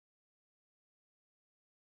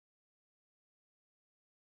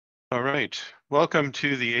All right. Welcome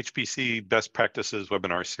to the HPC Best Practices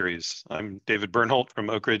webinar series. I'm David Bernholt from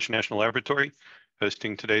Oak Ridge National Laboratory,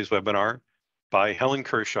 hosting today's webinar by Helen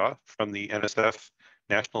Kershaw from the NSF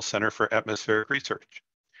National Center for Atmospheric Research.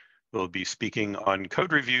 We'll be speaking on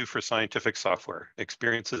code review for scientific software,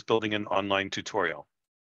 experiences building an online tutorial.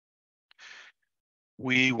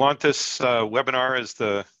 We want this webinar, as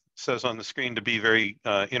the says on the screen, to be very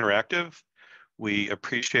interactive. We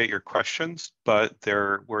appreciate your questions, but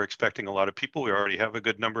we're expecting a lot of people. We already have a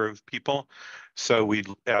good number of people. So we'd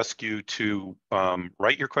ask you to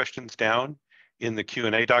write your questions down in the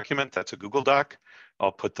Q&A document. That's a Google Doc.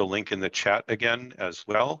 I'll put the link in the chat again as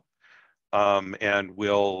well. And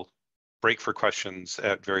we'll break for questions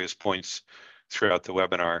at various points throughout the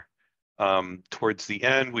webinar. Towards the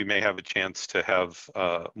end, we may have a chance to have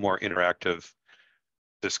more interactive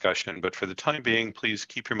discussion, but for the time being, please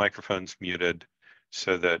keep your microphones muted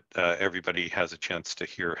so that everybody has a chance to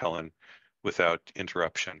hear Helen without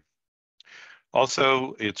interruption.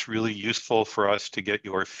 Also, it's really useful for us to get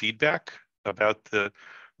your feedback about the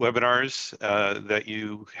webinars that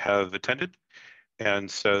you have attended. And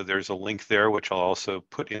so there's a link there, which I'll also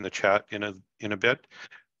put in the chat in a bit,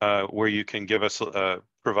 where you can give us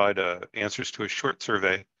provide answers to a short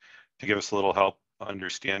survey to give us a little help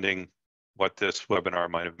understanding what this webinar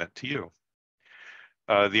might have meant to you.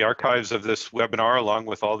 The archives of this webinar, along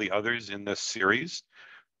with all the others in this series,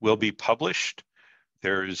 will be published.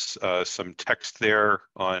 There's some text there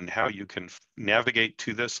on how you can navigate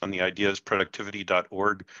to this on the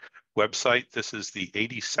ideasproductivity.org website. This is the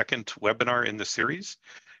 82nd webinar in the series.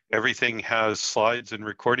 Everything has slides and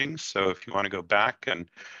recordings, so if you want to go back and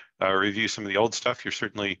review some of the old stuff, you're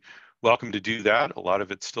certainly welcome to do that. A lot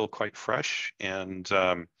of it's still quite fresh. And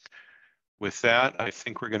with that, I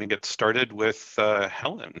think we're going to get started with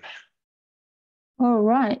Helen. All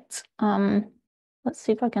right. Let's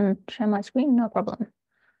see if I can share my screen. No problem.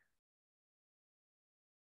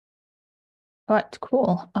 All right,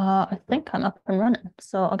 cool. I think I'm up and running,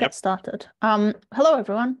 so I'll get started. Hello,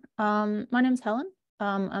 everyone. My name's Helen.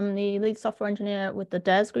 I'm the lead software engineer with the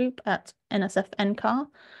DARES group at NSF NCAR.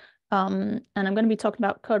 And I'm going to be talking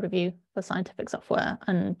about code review for scientific software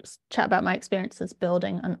and chat about my experiences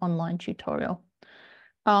building an online tutorial.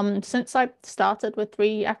 Since I started with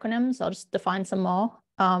 3 acronyms, I'll just define some more.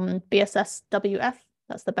 BSSWF,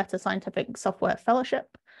 that's the Better Scientific Software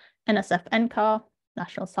Fellowship. NSF NCAR,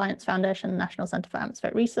 National Science Foundation, National Center for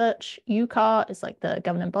Atmospheric Research. UCAR is like the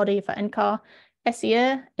governing body for NCAR.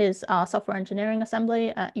 SEA is our Software Engineering Assembly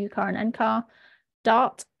at UCAR and NCAR.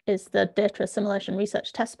 DART is the Data Assimilation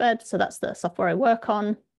Research Testbed, so that's the software I work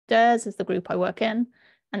on. DARES is the group I work in,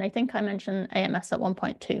 and I think I mentioned AMS at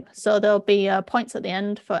 1.2. So there'll be points at the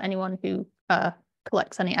end for anyone who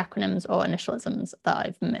collects any acronyms or initialisms that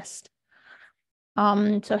I've missed.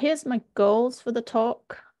 So here's my goals for the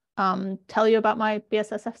talk. Tell you about my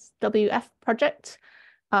BSSWF project,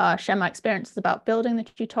 share my experiences about building the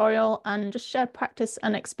tutorial, and just share practice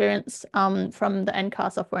and experience from the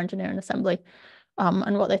NCAR Software Engineering Assembly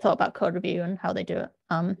and what they thought about code review and how they do it.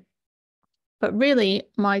 But really,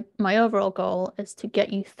 my overall goal is to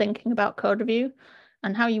get you thinking about code review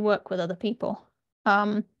and how you work with other people,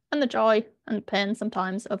 and the joy and pain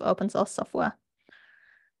sometimes of open source software.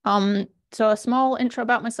 So a small intro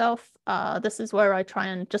about myself. This is where I try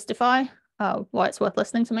and justify why it's worth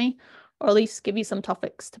listening to me, or at least give you some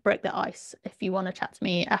topics to break the ice if you want to chat to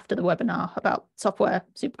me after the webinar about software,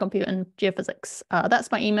 supercomputing, geophysics.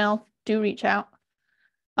 That's my email. Do reach out.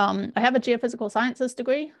 I have a geophysical sciences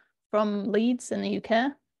degree from Leeds in the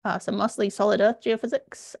UK, so mostly solid Earth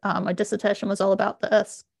geophysics. My dissertation was all about the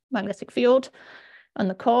Earth's magnetic field and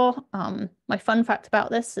the core. My fun fact about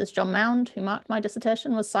this is John Mound, who marked my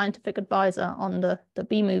dissertation, was scientific advisor on the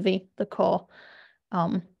B movie, The Core.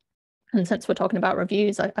 And since we're talking about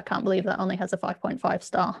reviews, I can't believe that only has a 5.5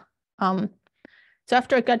 star. So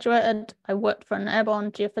after I graduated, I worked for an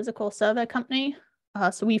airborne geophysical survey company.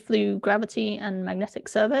 So we flew gravity and magnetic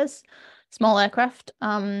surveys, small aircraft.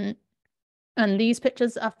 And these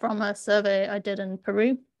pictures are from a survey I did in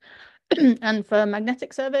Peru. And for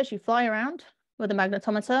magnetic surveys, you fly around with a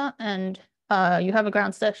magnetometer and you have a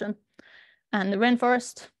ground station. And the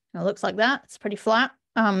rainforest looks like that. It's pretty flat.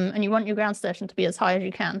 And you want your ground station to be as high as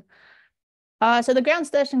you can. So the ground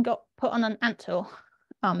station got put on an ant tool.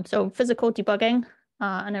 So physical debugging.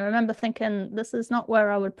 And I remember thinking, this is not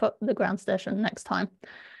where I would put the ground station next time.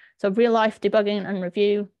 So real life debugging and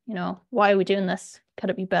review, why are we doing this? Could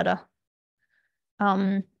it be better?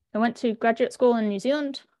 I went to graduate school in New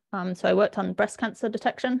Zealand. So I worked on breast cancer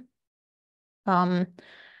detection.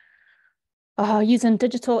 using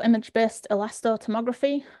digital image-based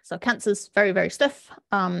elastotomography. So cancer's very, very stiff,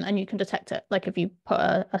 and you can detect it like if you put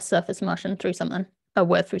a surface motion through something, a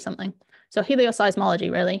word through something. So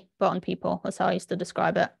helioseismology, really, but on people. That's how I used to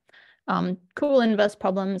describe it. Cool inverse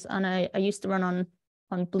problems, and I used to run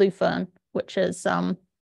on Bluefern, which is a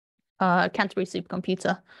Canterbury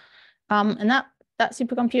supercomputer. And that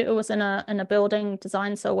supercomputer was in a building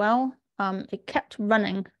designed so well, it kept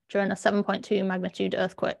running during a 7.2 magnitude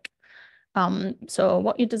earthquake. So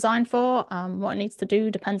what you design for, what it needs to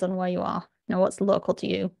do depends on where you are. You know, what's local to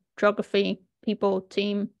you, geography, people,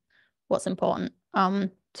 team, what's important.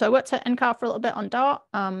 So I worked at NCAR for a little bit on Dart,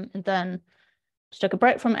 and then just took a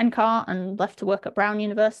break from NCAR and left to work at Brown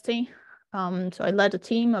University. So I led a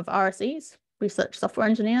team of RSEs, research software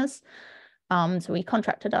engineers. So we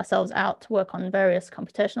contracted ourselves out to work on various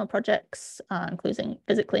computational projects, including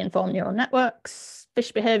physically informed neural networks,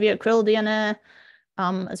 fish behavior, krill DNA,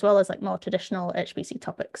 as well as like more traditional HPC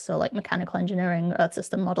topics, so like mechanical engineering, earth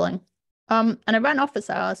system modeling. And I ran office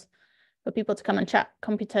hours for people to come and chat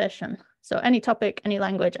computation. So any topic, any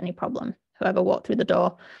language, any problem, whoever walked through the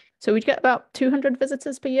door. So we'd get about 200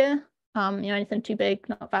 visitors per year. You know, anything too big,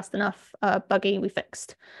 not fast enough, buggy, we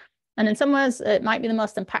fixed. And in some ways, it might be the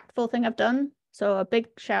most impactful thing I've done. So a big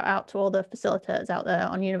shout out to all the facilitators out there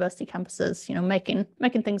on university campuses, you know, making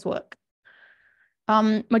things work.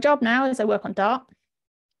 My job now is I work on Dart,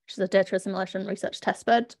 which is a data assimilation research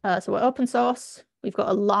testbed. So we're open source. We've got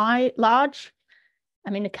a large,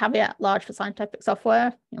 I mean, a caveat, large for scientific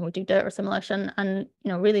software. You know, we do data assimilation and,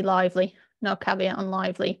 you know, really lively, no caveat on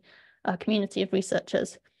lively, community of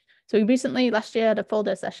researchers. So we recently, last year, had a full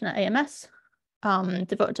day session at AMS,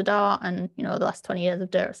 devoted to Dart and, you know, the last 20 years of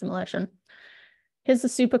data assimilation. Here's the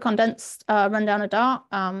super condensed rundown of Dart,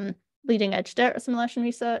 leading edge data assimilation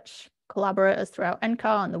research, collaborators throughout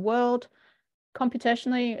NCAR and the world.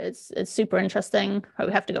 Computationally, it's super interesting, but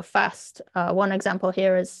we have to go fast. One example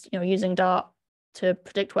here is, you know, using Dart to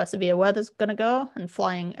predict where severe weather's going to go and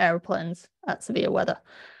flying airplanes at severe weather.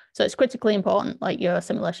 So it's critically important, like your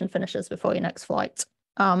simulation finishes before your next flight.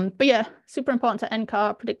 But yeah, super important to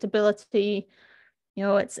NCAR, predictability. You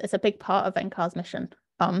know, it's a big part of NCAR's mission.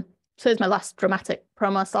 So here's my last dramatic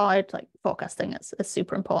promo slide, like forecasting is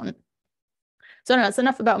super important. So no, that's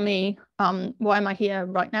enough about me. Why am I here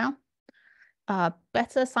right now?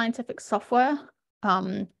 Better Scientific Software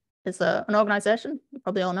is an organization, you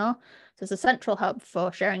probably all know. So it's a central hub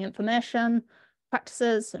for sharing information,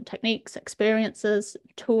 practices and techniques, experiences,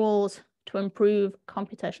 tools to improve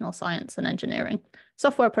computational science and engineering,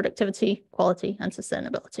 software productivity, quality, and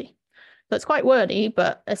sustainability. So it's quite wordy,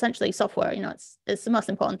 but essentially software, you know, it's the most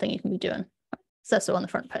important thing you can be doing. It says so on the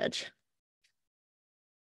front page.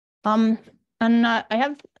 And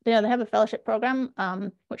they have a fellowship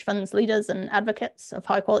program which funds leaders and advocates of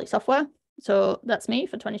high quality software. So that's me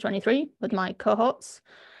for 2023 with my cohorts.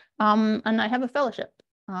 And I have a fellowship.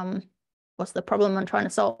 What's the problem I'm trying to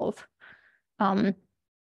solve?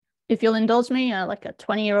 If you'll indulge me, like a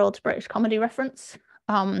 20-year-old British comedy reference.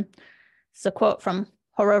 It's a quote from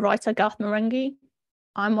horror writer Garth Marenghi.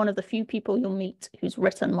 I'm one of the few people you'll meet who's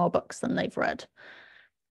written more books than they've read,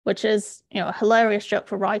 which is, you know, a hilarious joke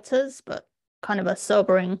for writers, but kind of a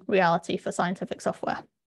sobering reality for scientific software.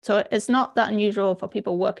 So it's not that unusual for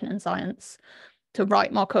people working in science to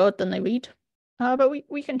write more code than they read, but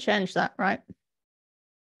we can change that, right?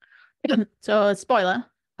 So spoiler,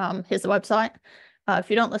 here's the website. If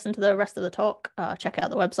you don't listen to the rest of the talk, check out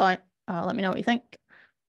the website. Let me know what you think.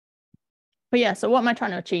 But yeah, so what am I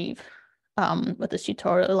trying to achieve with this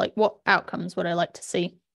tutorial? Like, what outcomes would I like to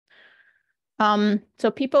see?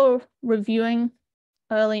 So people reviewing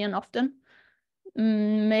early and often.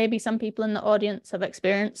 Maybe some people in the audience have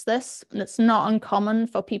experienced this, and it's not uncommon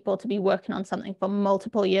for people to be working on something for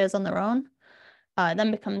multiple years on their own. It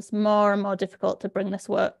then becomes more and more difficult to bring this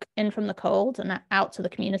work in from the cold and out to the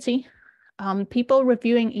community. People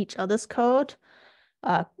reviewing each other's code.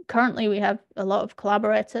 Currently, we have a lot of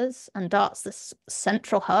collaborators, and Dart's this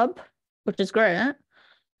central hub, which is great,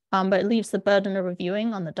 but it leaves the burden of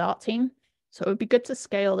reviewing on the Dart team. So it would be good to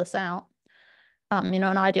scale this out. You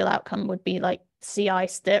know, an ideal outcome would be like CI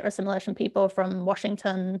data assimilation people from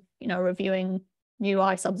Washington, you know, reviewing new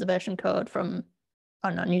ice observation code from, I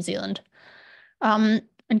don't know, New Zealand. And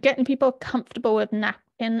getting people comfortable with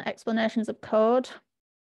napkin explanations of code.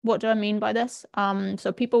 What do I mean by this?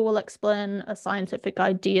 So people will explain a scientific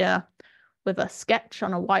idea with a sketch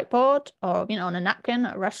on a whiteboard or, you know, on a napkin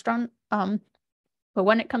at a restaurant. But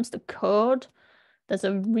when it comes to code, there's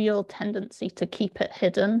a real tendency to keep it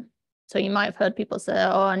hidden. So you might have heard people say,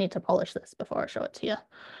 oh, I need to polish this before I show it to you.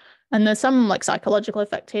 And there's some like psychological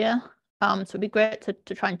effect here. So it'd be great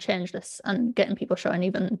to try and change this and getting people showing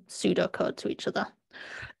even pseudocode to each other.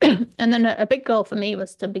 And then a big goal for me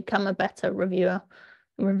was to become a better reviewer.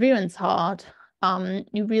 Reviewing's hard.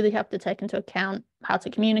 You really have to take into account how to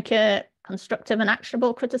communicate constructive and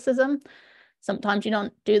actionable criticism. Sometimes you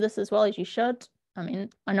don't do this as well as you should. I mean,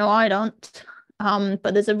 I know I don't,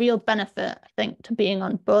 but there's a real benefit, I think, to being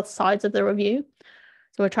on both sides of the review.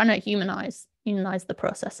 So we're trying to humanize the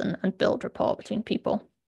process and build rapport between people.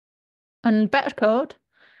 And better code,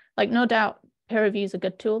 like no doubt peer review is a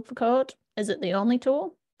good tool for code. Is it the only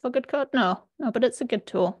tool for good code? No, but it's a good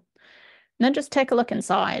tool. And then just take a look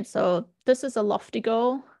inside. So this is a lofty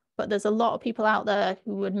goal, but there's a lot of people out there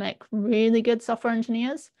who would make really good software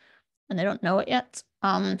engineers and they don't know it yet.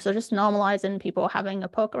 So just normalizing people having a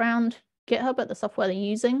poke around GitHub at the software they're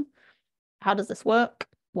using. How does this work?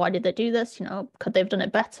 Why did they do this? Could they have done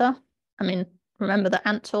it better? I mean, remember the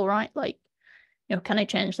ant tool, right? Like, can I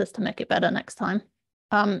change this to make it better next time?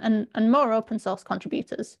 And more open source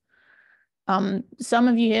contributors. Some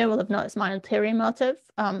of you here will have noticed my ulterior motive.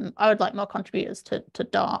 I would like more contributors to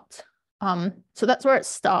Dart. So that's where it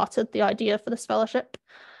started, the idea for this fellowship.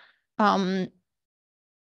 I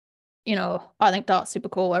think Dart's super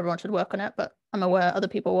cool. Everyone should work on it, but I'm aware other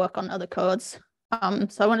people work on other codes. So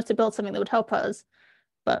I wanted to build something that would help us,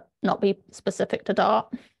 but not be specific to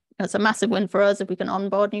Dart. It's a massive win for us if we can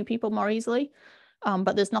onboard new people more easily.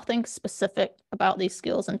 But there's nothing specific about these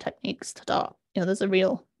skills and techniques to Dart. There's a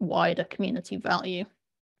real wider community value.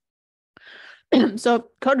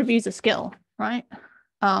 So code review is a skill, right?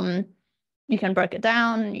 You can break it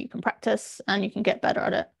down, you can practice, and you can get better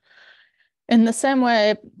at it. In the same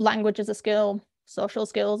way, language is a skill, social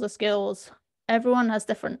skills are skills. Everyone has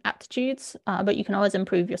different aptitudes, but you can always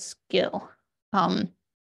improve your skill. So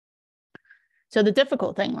the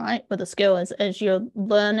difficult thing, right, with a skill is you're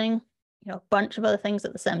learning a bunch of other things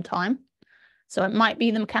at the same time. So it might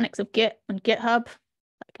be the mechanics of Git and GitHub.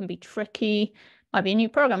 That can be tricky. Might be a new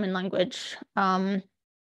programming language.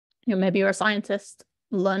 Maybe you're a scientist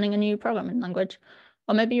learning a new programming language,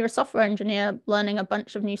 or maybe you're a software engineer learning a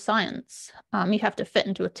bunch of new science. You have to fit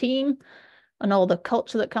into a team and all the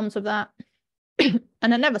culture that comes with that.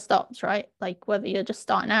 And it never stops, right? Like whether you're just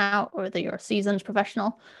starting out or whether you're a seasoned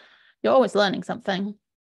professional, you're always learning something.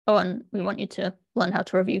 Oh, and we want you to learn how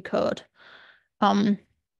to review code.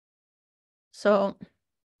 So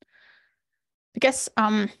I guess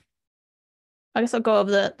I'll go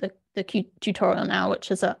over the tutorial now, which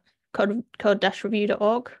is at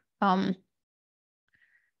code-review.org. And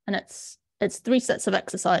it's 3 sets of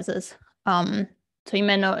exercises. So you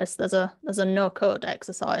may notice there's a no code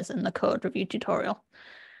exercise in the code review tutorial.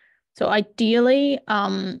 So ideally,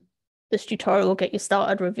 this tutorial will get you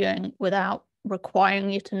started reviewing without requiring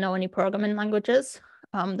you to know any programming languages.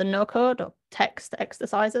 The no code or text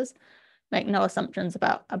exercises make no assumptions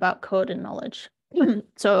about coding knowledge.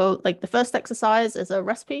 So like the first exercise is a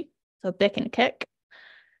recipe, so baking a cake.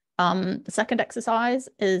 The second exercise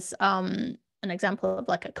is an example of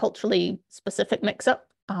like a culturally specific mix-up.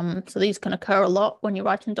 So these can occur a lot when you're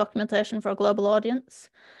writing documentation for a global audience.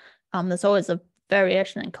 There's always a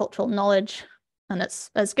variation in cultural knowledge, and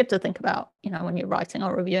it's good to think about, when you're writing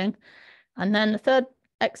or reviewing. And then the third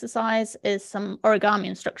exercise is some origami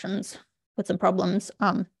instructions with some problems.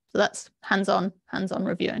 So that's hands-on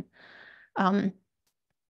reviewing.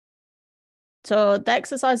 So the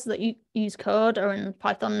exercises that you use code are in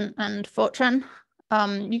Python and Fortran.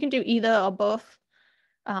 You can do either or both.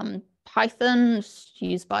 Python is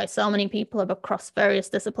used by so many people across various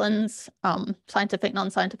disciplines, scientific,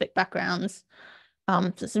 non-scientific backgrounds.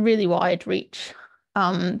 So it's a really wide reach.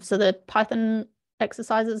 So the Python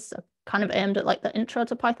exercises are kind of aimed at like the intro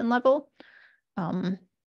to Python level. The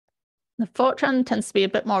Fortran tends to be a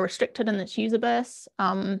bit more restricted in its user base,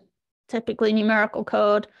 typically numerical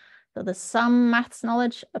code. So there's some maths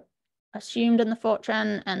knowledge assumed in the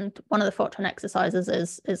Fortran, and one of the Fortran exercises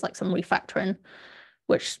is like some refactoring,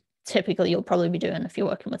 which typically you'll probably be doing if you're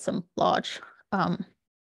working with some large,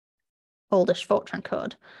 oldish Fortran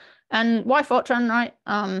code. And why Fortran, right?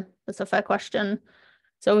 That's a fair question.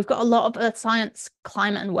 So we've got a lot of earth science,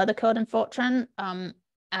 climate, and weather code in Fortran,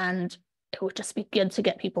 and it would just be good to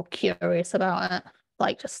get people curious about it,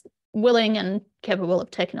 like just willing and capable of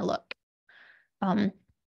taking a look.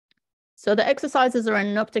 So the exercises are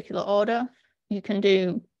in no particular order. You can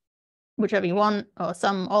do whichever you want, or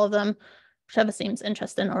all of them, whichever seems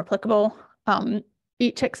interesting or applicable.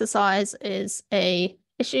 Each exercise is a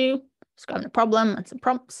issue, describing a problem and some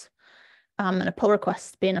prompts, and a pull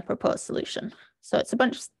request being a proposed solution. So it's a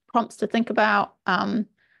bunch of prompts to think about, and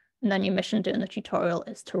then your mission during the tutorial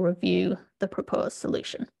is to review the proposed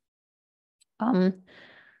solution.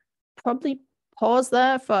 probably pause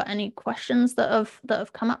there for any questions that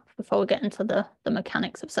have come up before we get into the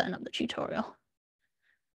mechanics of setting up the tutorial.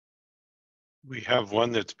 We have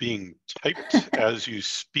one that's being typed as you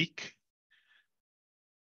speak.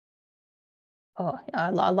 Oh, yeah,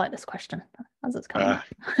 I like this question as it's coming up.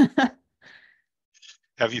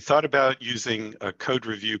 Have you thought about using a code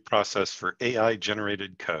review process for AI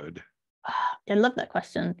generated code? I love that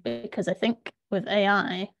question because I think with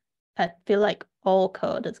AI, I feel like all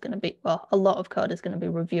code is going to be, well, a lot of code is going to be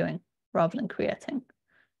reviewing rather than creating.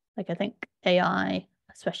 Like I think AI,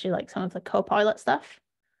 especially like some of the Copilot stuff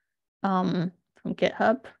from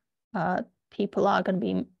GitHub, people are going to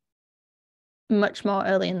be much more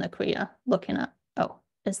early in their career looking at, oh,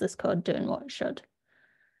 is this code doing what it should?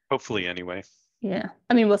 Hopefully, anyway. Yeah,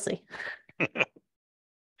 I mean, we'll see.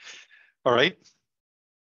 All right.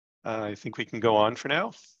 I think we can go on for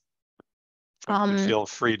now. Feel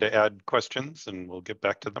free to add questions and we'll get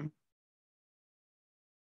back to them.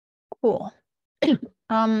 Cool.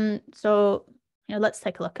 So let's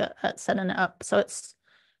take a look at setting it up. So it's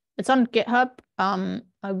on GitHub. I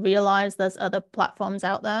realize there's other platforms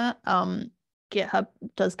out there. GitHub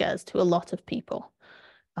does get us to a lot of people.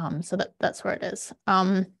 So that's where it is.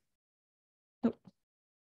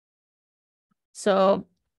 So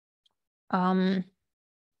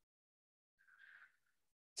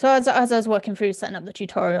as I was working through setting up the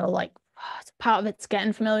tutorial, like part of it's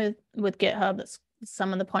getting familiar with GitHub. That's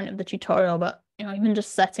some of the point of the tutorial, but even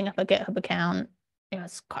just setting up a GitHub account,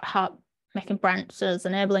 it's quite hard making branches,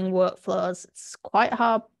 enabling workflows. It's quite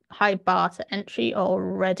a high bar to entry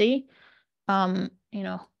already. And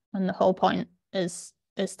the whole point is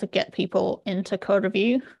to get people into code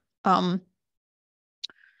review.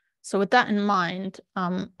 So with that in mind,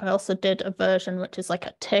 I also did a version which is like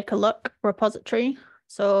a take a look repository.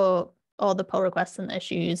 So all the pull requests and the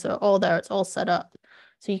issues are all there. It's all set up.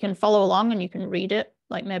 So you can follow along and you can read it.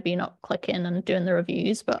 Like maybe you're not clicking and doing the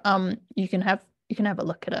reviews, but you can have a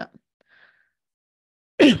look at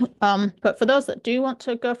it. But for those that do want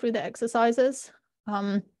to go through the exercises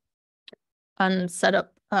and set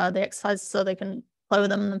up the exercises so they can play with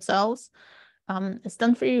them themselves, it's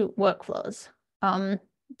done through workflows.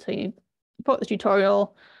 So you import the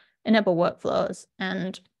tutorial, enable workflows,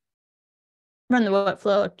 and run the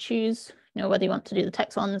workflow, choose whether you want to do the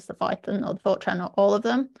text ones, the Python, or the Fortran, or all of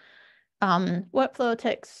them. Workflow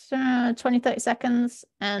takes 20-30 seconds,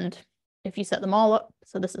 and if you set them all up,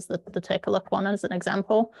 so this is the take a look one as an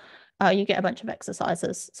example, you get a bunch of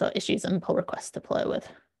exercises, so issues and pull requests to play with.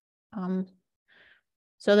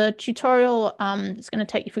 So the tutorial is going to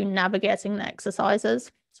take you through navigating the exercises,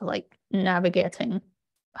 so like navigating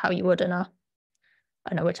how you would in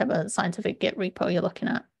whichever scientific Git repo you're looking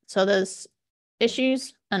at. So there's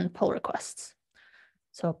issues and pull requests.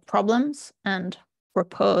 So problems and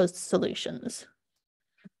proposed solutions.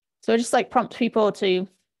 So just like prompt people to,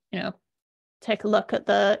 take a look at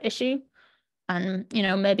the issue and,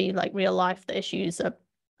 maybe like real life, the issues are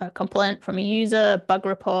a complaint from a user, a bug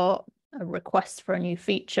report, a request for a new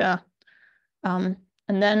feature. And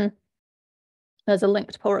then there's a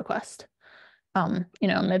linked pull request.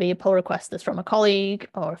 Maybe a pull request is from a colleague,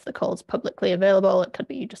 or if the code's publicly available, it could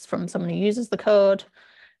be just from someone who uses the code.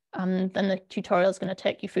 Then the tutorial is going to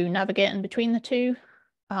take you through navigating between the two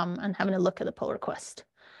and having a look at the pull request.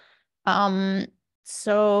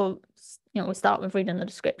 So, we start with reading the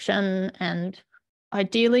description, and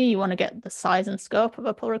ideally you want to get the size and scope of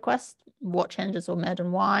a pull request, what changes were made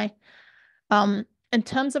and why. In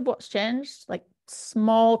terms of what's changed, like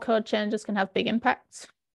small code changes can have big impacts.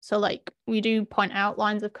 So like we do point out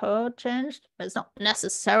lines of code changed, but it's not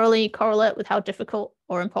necessarily correlate with how difficult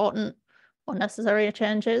or important or necessary a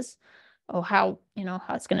change is, or how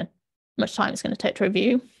much time it's going to take to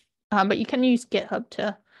review. But you can use GitHub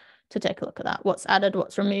to take a look at that. What's added,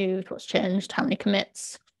 what's removed, what's changed, how many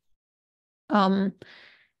commits. And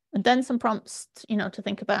then some prompts, to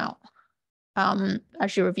think about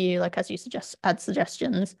as you review, like as you add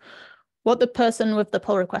suggestions, what the person with the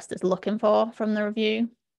pull request is looking for from the review.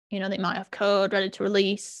 They might have code ready to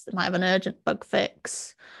release. They might have an urgent bug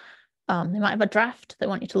fix. They might have a draft they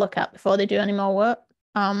want you to look at before they do any more work.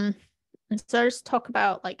 And so just talk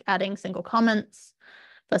about like adding single comments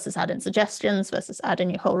versus adding suggestions versus adding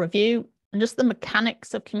your whole review, and just the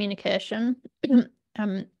mechanics of communication.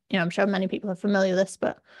 I'm sure many people are familiar with this,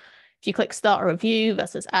 but if you click start a review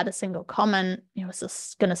versus add a single comment, it's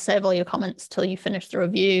just going to save all your comments till you finish the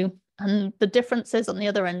review. And the difference is on the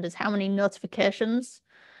other end is how many notifications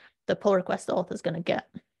the pull request author is going to get.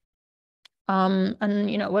 And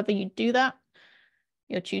whether you do that,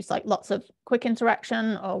 you'll choose like lots of quick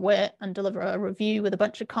interaction or wait and deliver a review with a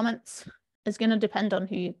bunch of comments. is going to depend on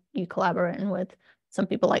who you're collaborating with. Some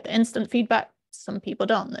people like the instant feedback, some people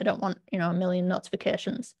don't. They don't want, a million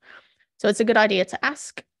notifications. So it's a good idea to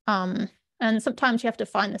ask. And sometimes you have to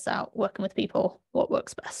find this out working with people, what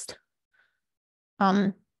works best.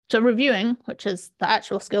 So reviewing, which is the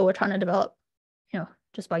actual skill we're trying to develop,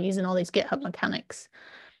 just by using all these GitHub mechanics,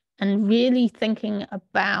 and really thinking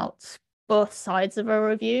about both sides of a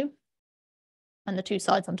review. And the two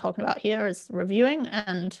sides I'm talking about here is reviewing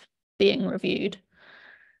and being reviewed.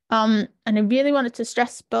 And I really wanted to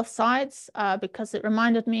stress both sides because it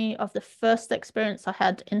reminded me of the first experience I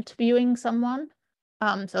had interviewing someone.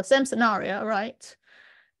 So same scenario, right?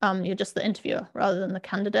 You're just the interviewer rather than the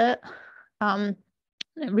candidate.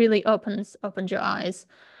 It really opens your eyes.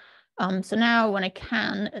 So now when I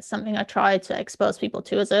can, it's something I try to expose people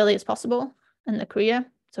to as early as possible in the career.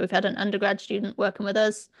 So we've had an undergrad student working with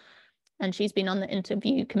us, and she's been on the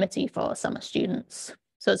interview committee for summer students.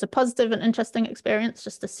 So it's a positive and interesting experience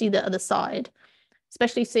just to see the other side,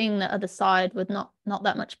 especially seeing the other side with not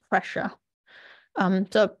that much pressure.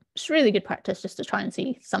 So it's really good practice just to try and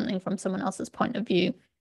see something from someone else's point of view.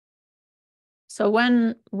 So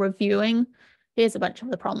when reviewing, here's a bunch of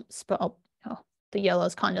the prompts, but the yellow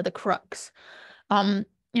is kind of the crux.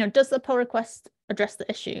 Does the pull request address the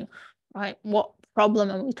issue, right? What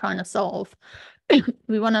problem are we trying to solve?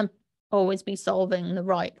 We want to always be solving the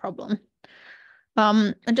right problem.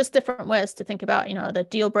 And just different ways to think about, the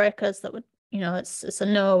deal breakers that would, it's a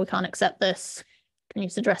no, we can't accept this. Can you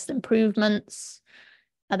suggest improvements?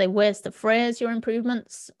 Are there ways to phrase your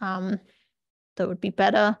improvements that would be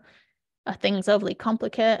better? Are things overly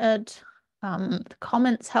complicated? The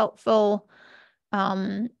comments helpful?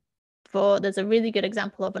 There's a really good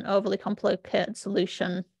example of an overly complicated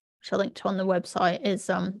solution, which I linked to on the website, is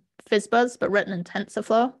FizzBuzz, but written in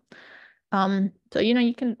TensorFlow. So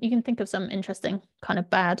you can think of some interesting kind of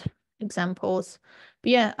bad examples.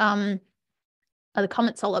 But yeah, are the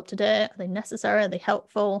comments all up to date? Are they necessary? Are they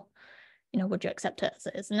helpful? Would you accept it as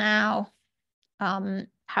it is now?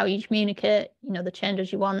 How you communicate, the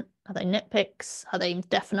changes you want, are they nitpicks? Are they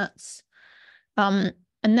definites? And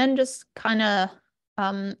then just kind of,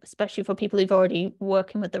 especially for people who've already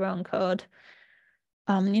working with their own code,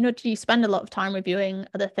 do you spend a lot of time reviewing?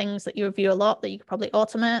 Are there things that you review a lot that you could probably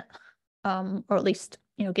automate, or at least,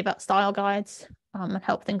 give out style guides and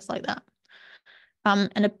help things like that?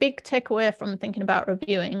 And a big takeaway from thinking about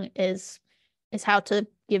reviewing is how to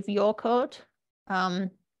give your code. My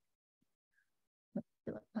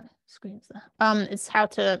screen's there. It's how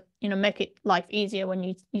to, make it life easier when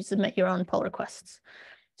you submit your own pull requests,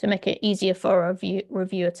 to make it easier for a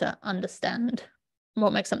reviewer to understand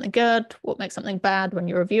what makes something good, what makes something bad when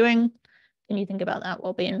you're reviewing. Can you think about that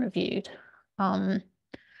while being reviewed? And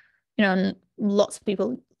lots of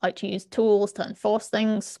people like to use tools to enforce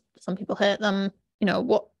things. Some people hate them.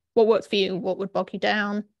 What works for you? What would bog you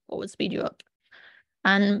down? What would speed you up?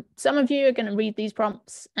 And some of you are going to read these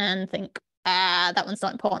prompts and think, that one's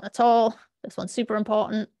not important at all. This one's super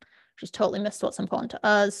important. She's totally missed what's important to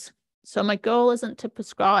us. So my goal isn't to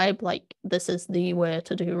prescribe like this is the way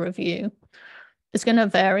to do a review. It's going to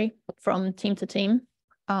vary from team to team.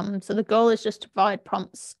 So the goal is just to provide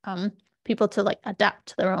prompts, people to like adapt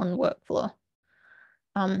to their own workflow.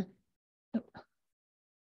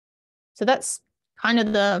 So that's kind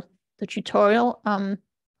of the tutorial.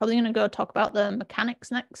 Probably going to go talk about the mechanics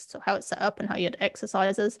next, so how it's set up and how you had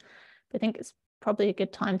exercises. But I think it's probably a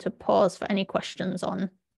good time to pause for any questions on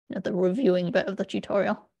the reviewing bit of the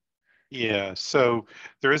tutorial. Yeah, so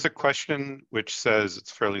there is a question which says,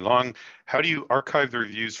 it's fairly long, how do you archive the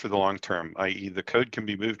reviews for the long term, i.e. the code can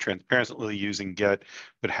be moved transparently using Git,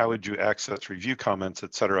 but how would you access review comments,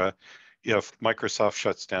 etc. if Microsoft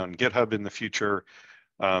shuts down GitHub in the future?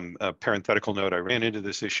 A parenthetical note, I ran into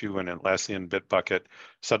this issue when Atlassian Bitbucket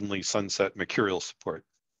suddenly sunset Mercurial support.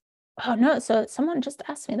 Oh no, so someone just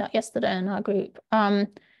asked me that yesterday in our group.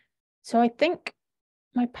 So I think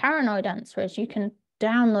my paranoid answer is you can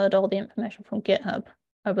download all the information from GitHub,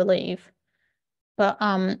 I believe. But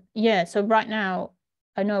yeah, so right now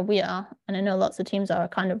I know we are, and I know lots of teams are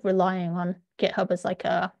kind of relying on GitHub as like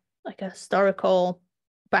a historical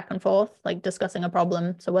back and forth, like discussing a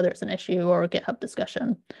problem. So whether it's an issue or a GitHub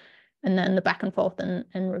discussion, and then the back and forth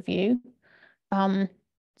and review. So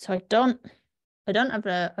I don't have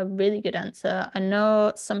a really good answer. I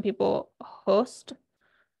know some people host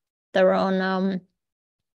their own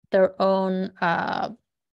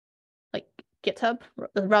like GitHub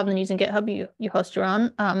rather than using GitHub. You host your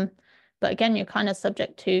own. But again, you're kind of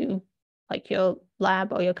subject to like your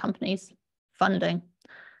lab or your company's funding.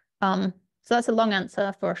 So that's a long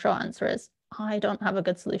answer. For a short answer is I don't have a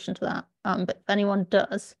good solution to that. But if anyone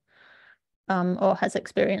does, or has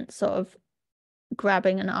experience sort of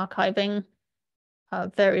grabbing and archiving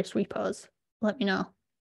various repos, let me know.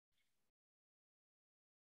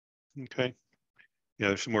 Okay. Yeah,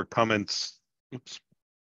 there's some more comments. Oops.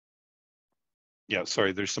 Yeah,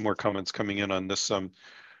 sorry, there's some more comments coming in on this,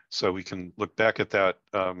 so we can look back at that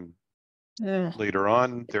later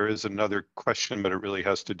on. There is another question, but it really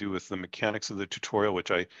has to do with the mechanics of the tutorial,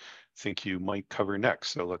 which I think you might cover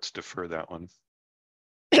next. So let's defer that one.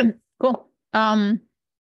 Cool.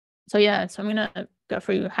 So yeah, so I'm gonna go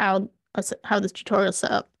through how this tutorial is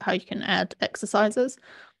set up, how you can add exercises.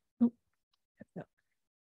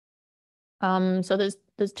 So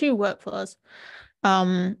there's two workflows,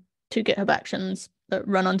 two GitHub actions that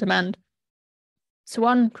run on demand. So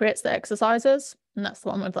one creates the exercises, and that's the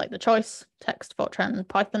one with like the choice, text, Fortran, and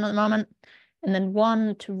Python at the moment. And then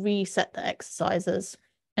one to reset the exercises.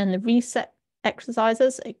 And the reset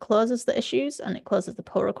exercises, it closes the issues and it closes the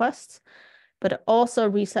pull requests, but it also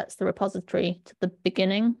resets the repository to the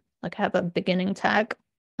beginning, like I have a beginning tag.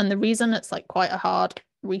 And the reason it's like quite a hard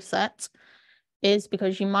reset is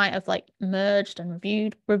because you might have like merged and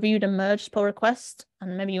reviewed and merged pull requests,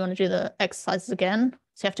 and maybe you want to do the exercises again.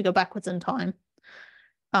 So you have to go backwards in time.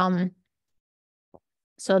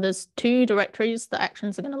 So there's two directories the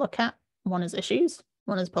actions are going to look at. One is issues,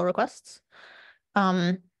 one is pull requests.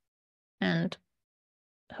 And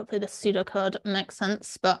hopefully this pseudocode makes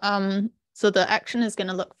sense. But so the action is going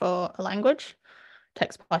to look for a language,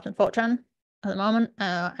 text, Python, Fortran at the moment,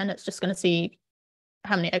 and it's just going to see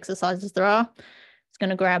how many exercises there are. It's going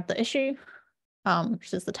to grab the issue,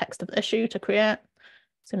 which is the text of the issue to create.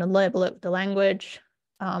 It's going to label it with the language.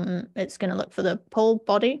 It's going to look for the pull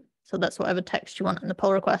body. So that's whatever text you want in the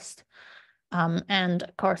pull request, and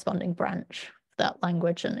a corresponding branch for that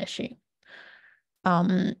language and issue.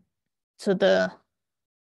 So the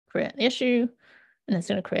create the issue, and it's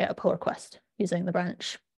going to create a pull request using the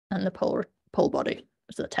branch and the pull body,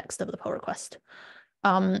 which is the text of the pull request.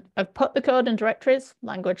 I've put the code in directories,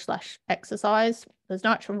 language/exercise. There's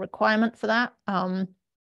no actual requirement for that.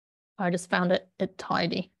 I just found it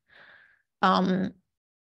tidy.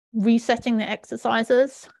 Resetting the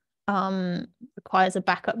exercises requires a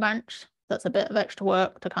backup branch. That's a bit of extra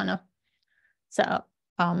work to kind of set up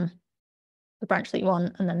the branch that you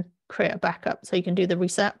want and then create a backup so you can do the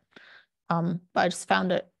reset. But I just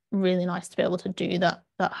found it really nice to be able to do that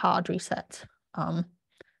hard reset,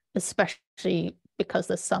 especially because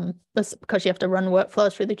because you have to run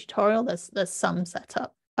workflows through the tutorial. There's some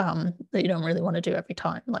setup that you don't really want to do every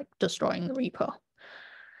time, like destroying the repo.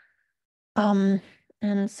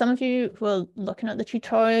 And some of you who are looking at the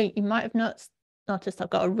tutorial, you might have noticed I've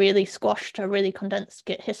got a really squashed, a really condensed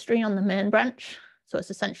Git history on the main branch. So it's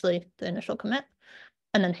essentially the initial commit,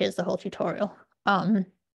 and then here's the whole tutorial.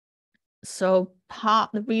 So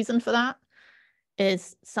the reason for that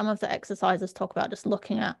is some of the exercises talk about just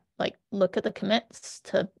looking at, look at the commits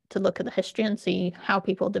to look at the history and see how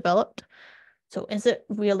people developed. So is it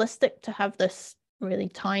realistic to have this really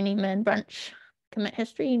tiny main branch commit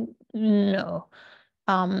history? No.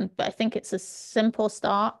 But I think it's a simple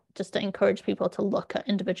start just to encourage people to look at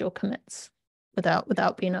individual commits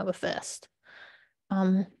without being overfaced.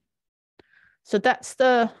 So that's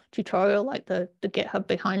the tutorial, like the GitHub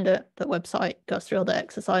behind it. The website goes through all the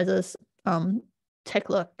exercises. Take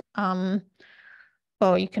a look.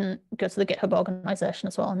 Or you can go to the GitHub organization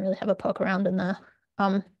as well and really have a poke around in there.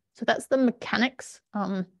 So that's the mechanics.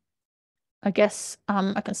 I guess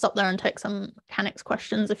I can stop there and take some mechanics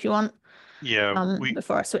questions if you want. Yeah,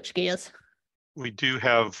 before I switch gears. We do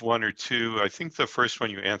have one or two. I think the first one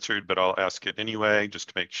you answered, but I'll ask it anyway, just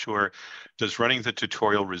to make sure. Does running the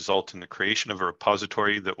tutorial result in the creation of a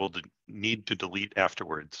repository that will need to delete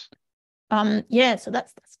afterwards? Yeah, so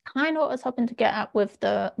that's kind of what I was hoping to get at with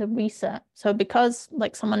the reset. So because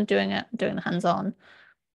like someone doing the hands-on,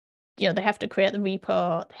 they have to create the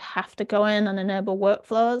repo, they have to go in and enable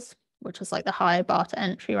workflows, which is like the high bar to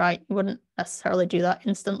entry, right? You wouldn't necessarily do that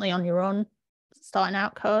instantly on your own starting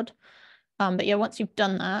out code. But yeah, once you've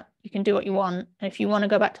done that, you can do what you want. And if you want to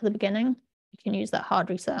go back to the beginning, you can use that hard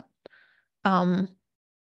reset. But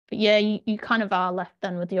yeah, you kind of are left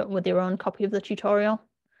then with your own copy of the tutorial.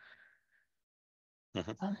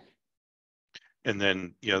 Mm-hmm. And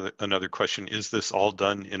then, another question, is this all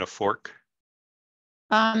done in a fork?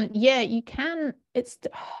 Yeah, you can. I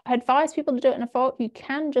advise people to do it in a fork. You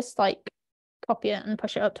can just like copy it and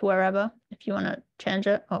push it up to wherever if you want to change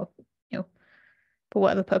it or for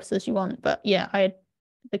whatever purposes you want. But yeah,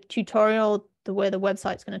 the tutorial, the way the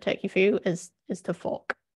website's going to take you through is to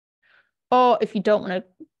fork. Or if you don't want to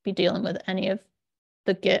be dealing with any of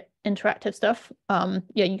the Git interactive stuff,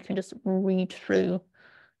 yeah, you can just read through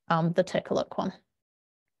the take a look one.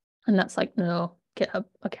 And that's like no GitHub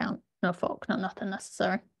account, no fork, no nothing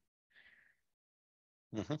necessary.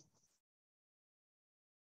 Mm-hmm.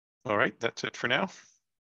 All right, that's it for now.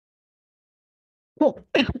 Cool.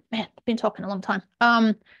 Man, I've been talking a long time.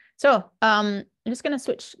 I'm just going to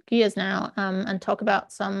switch gears now and talk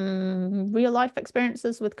about some real life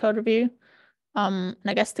experiences with code review. And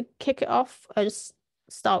I guess to kick it off, I just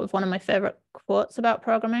start with one of my favorite quotes about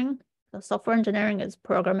programming. So software engineering is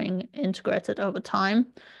programming integrated over time.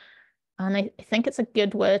 And I think it's a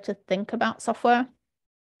good way to think about software.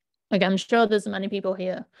 Like, I'm sure there's many people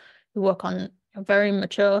here who work on very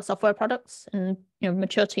mature software products and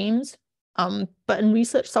mature teams. But in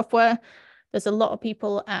research software, there's a lot of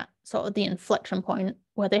people at sort of the inflection point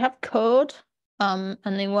where they have code and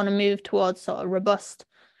they want to move towards sort of robust,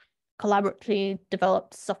 collaboratively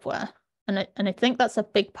developed software. And I think that's a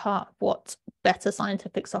big part of what better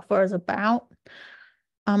scientific software is about.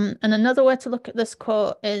 And another way to look at this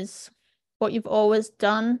quote is what you've always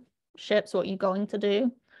done shapes what you're going to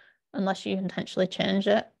do, unless you intentionally change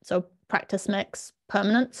it. So practice makes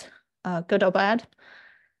permanent, good or bad.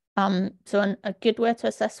 So a good way to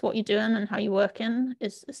assess what you're doing and how you're working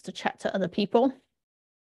is to chat to other people.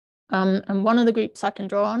 And one of the groups I can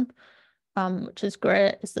draw on, which is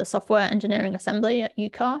great, is the Software Engineering Assembly at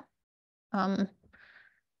NCAR.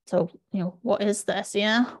 So, what is the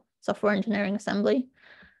SEA, Software Engineering Assembly?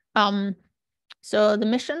 So the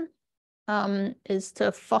mission is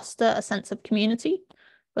to foster a sense of community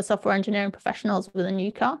for software engineering professionals within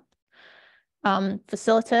NCAR,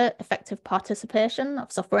 facilitate effective participation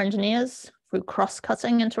of software engineers through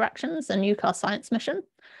cross-cutting interactions and NCAR science mission,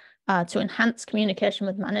 to enhance communication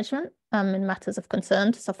with management in matters of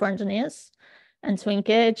concern to software engineers, and to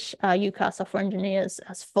engage NCAR software engineers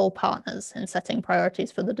as full partners in setting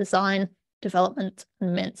priorities for the design, development,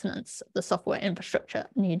 and maintenance of the software infrastructure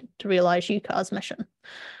needed to realize NCAR's mission.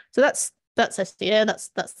 So that's SDA,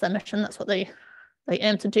 that's their mission, that's what they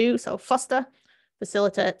aim to do. So foster,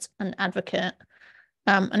 facilitate, and advocate.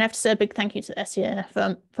 And I have to say a big thank you to SEA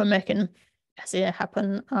for making SEA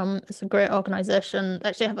happen. It's a great organization. They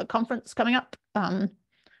actually have a conference coming up. So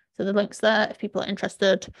the link's there if people are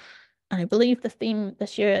interested. And I believe the theme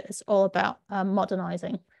this year is all about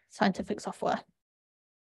modernizing scientific software.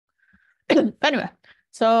 Anyway,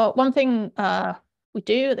 so one thing we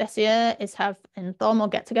do at SEA is have informal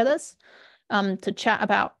get-togethers to chat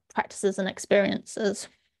about practices and experiences.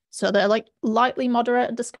 So they're like lightly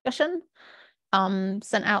moderated discussion,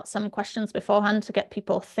 sent out some questions beforehand to get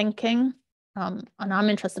people thinking. And I'm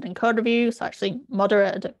interested in code review, so I actually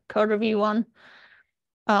moderated a code review one.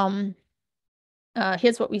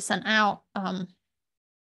 Here's what we sent out. Like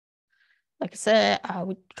I say,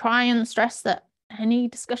 we try and stress that any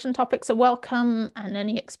discussion topics are welcome and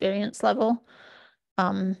any experience level.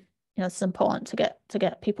 It's important to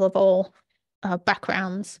get people of all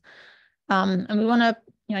backgrounds. And we want to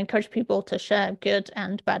encourage people to share good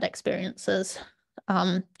and bad experiences.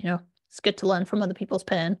 It's good to learn from other people's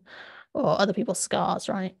pain or other people's scars,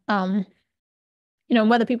 right?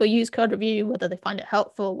 Whether people use code review, whether they find it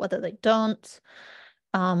helpful, whether they don't,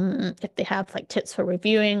 if they have like tips for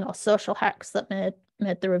reviewing or social hacks that made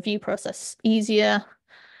the review process easier.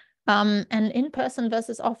 And in-person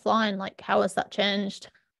versus offline, like how has that changed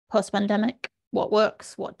post-pandemic? What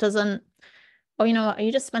works, what doesn't? Or, are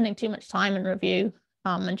you just spending too much time in review?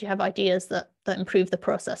 And do you have ideas that improve the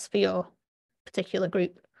process for your particular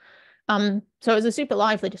group? So it was a super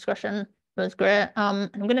lively discussion. It was great. I'm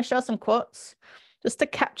going to show some quotes just to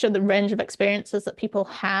capture the range of experiences that people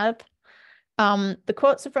have. The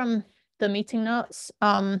quotes are from the meeting notes,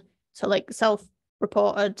 so like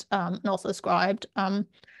self-reported and also described.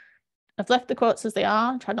 I've left the quotes as they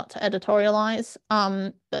are, tried not to editorialize,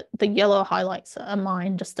 but the yellow highlights are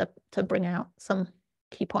mine just to bring out some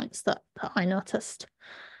key points that I noticed.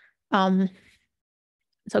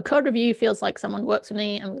 So code review feels like someone works with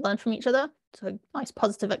me and we learn from each other. So a nice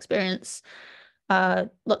positive experience.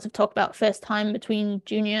 Lots of talk about face time between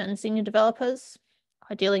junior and senior developers.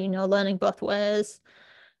 Ideally, learning both ways.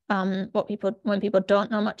 When people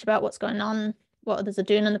don't know much about what's going on, what others are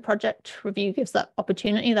doing in the project, review gives that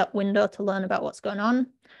opportunity, that window to learn about what's going on.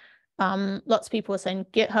 Lots of people were saying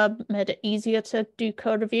GitHub made it easier to do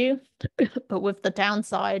code review, but with the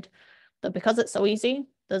downside that because it's so easy,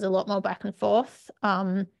 there's a lot more back and forth,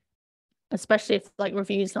 especially if like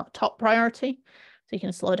review is not top priority, so you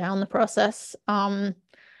can slow down the process. And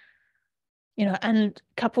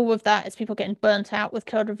coupled with that is people getting burnt out with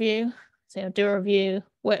code review. So do a review,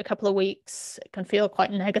 wait a couple of weeks. It can feel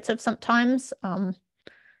quite negative sometimes.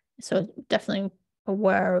 So definitely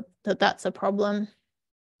aware that that's a problem.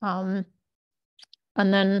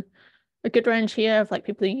 And then a good range here of like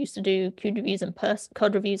people who used to do code reviews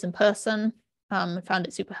in person. Found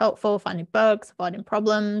it super helpful, finding bugs, avoiding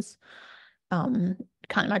problems. Can't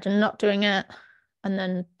imagine not doing it. And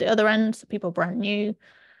then the other end, so people brand new,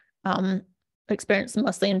 experience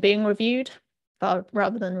mostly in being reviewed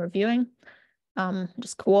rather than reviewing.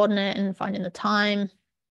 Just coordinating, finding the time.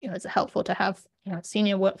 Is it helpful to have a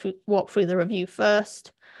senior walk through the review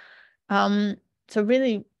first? So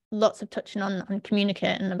really lots of touching on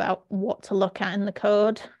communicating about what to look at in the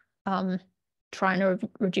code, trying to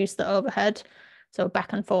reduce the overhead. So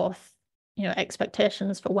back and forth,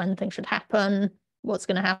 expectations for when things should happen, what's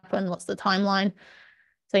going to happen, what's the timeline.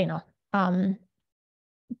 So,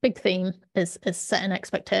 big theme is setting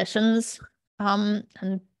expectations.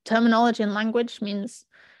 And terminology and language means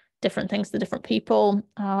different things to different people.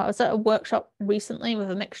 I was at a workshop recently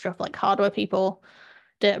with a mixture of like hardware people,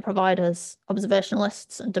 data providers,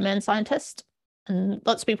 observationalists, and domain scientists. And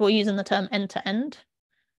lots of people are using the term end-to-end.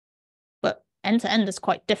 But end-to-end is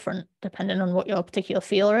quite different depending on what your particular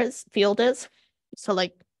field is. So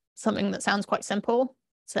like something that sounds quite simple,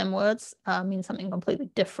 same words, means something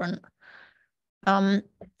completely different.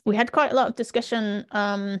 We had quite a lot of discussion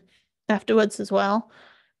afterwards as well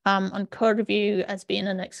on code review as being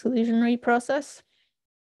an exclusionary process,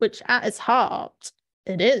 which at its heart,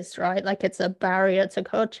 it is, right? Like it's a barrier to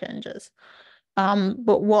code changes.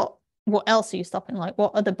 But what else are you stopping? Like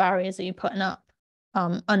what other barriers are you putting up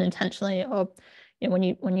unintentionally or when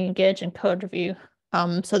you engage in code review?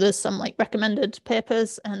 So there's some like recommended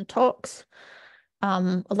papers and talks.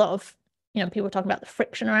 A lot of people talking about the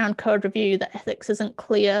friction around code review, the ethics isn't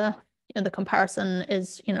clear. The comparison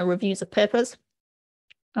is reviews of papers.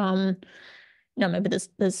 Maybe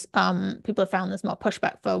there's people have found there's more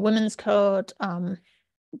pushback for women's code.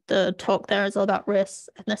 The talk there is all about race,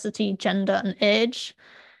 ethnicity, gender, and age,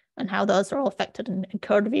 and how those are all affected in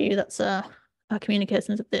code review. That's a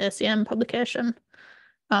communications of the ACM publication.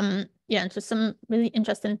 And just some really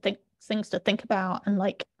interesting things to think about and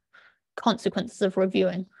like consequences of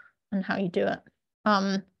reviewing and how you do it.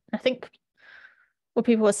 I think what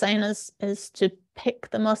people were saying is to pick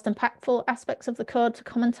the most impactful aspects of the code to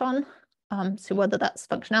comment on. So whether that's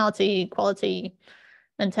functionality, quality,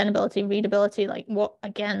 maintainability, readability, like what,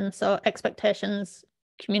 again, so expectations,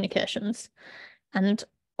 communications, and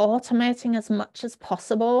automating as much as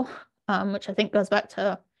possible, which I think goes back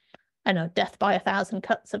to, death by 1,000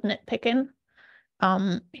 cuts of nitpicking.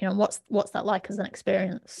 What's that like as an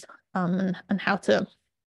experience, and how to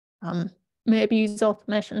maybe use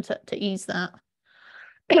automation to ease that.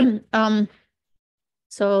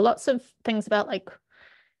 So lots of things about like,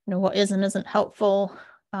 what is and isn't helpful.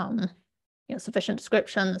 Sufficient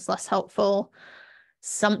description is less helpful.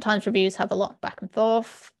 Sometimes reviews have a lot of back and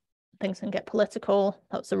forth. Things can get political.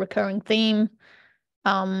 That's a recurring theme.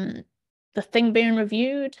 The thing being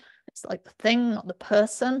reviewed, it's like the thing, not the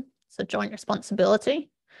person. It's a joint responsibility.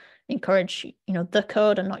 Encourage, the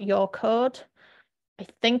code and not your code. I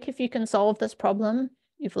think if you can solve this problem,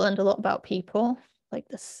 you've learned a lot about people. Like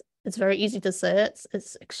this, it's very easy to say.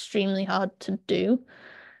 It's extremely hard to do.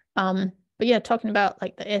 But yeah, talking about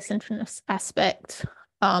like the asynchronous aspect,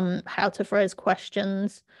 how to phrase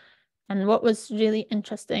questions. And what was really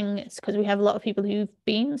interesting is because we have a lot of people who've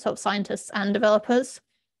been sort of scientists and developers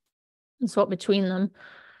and swap between them.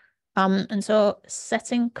 And so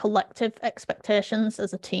setting collective expectations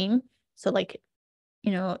as a team. So like,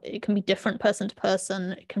 it can be different person to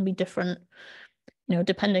person. It can be different,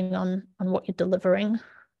 depending on what you're delivering.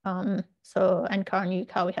 So NCAR and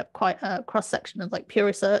UCAR, we have quite a cross section of like pure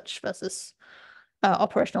research versus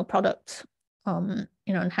operational product. And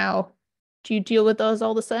how do you deal with those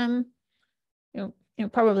all the same?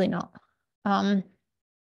 Probably not. This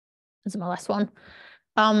is my last one.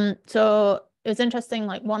 So it was interesting,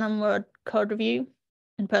 like one-on-one code review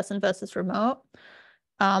in person versus remote.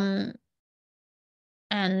 And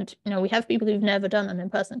we have people who've never done an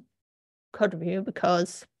in-person code review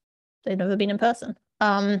because they've never been in person.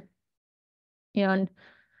 And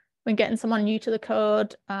when getting someone new to the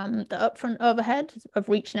code, the upfront overhead of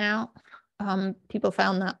reaching out, people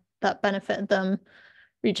found that benefited them.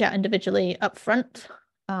 Reach out individually upfront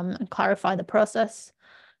and clarify the process.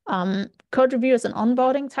 Code review is an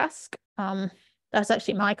onboarding task. That's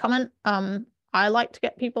actually my comment. I like to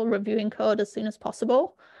get people reviewing code as soon as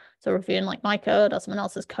possible. So reviewing like my code or someone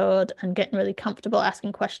else's code and getting really comfortable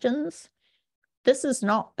asking questions. This is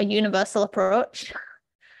not a universal approach.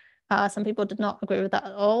 Some people did not agree with that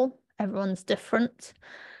at all. Everyone's different.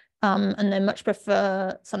 And they much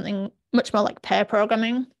prefer something much more like pair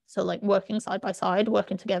programming. So like working side by side,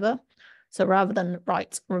 working together. So rather than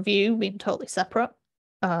write review being totally separate.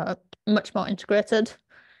 much more integrated.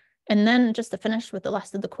 And then just to finish with the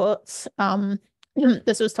last of the quotes,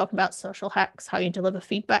 this was talking about social hacks, how you deliver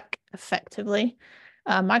feedback effectively.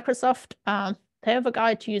 Microsoft, they have a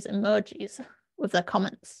guide to use emojis with their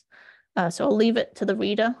comments. So I'll leave it to the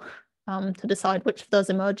reader to decide which of those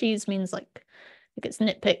emojis means, like, if it's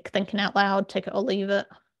nitpick, thinking out loud, take it or leave it,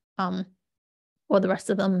 or the rest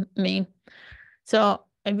of them mean. So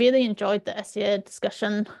I really enjoyed the SEA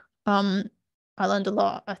discussion. I learned a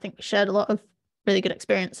lot. I think we shared a lot of really good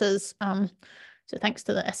experiences. So thanks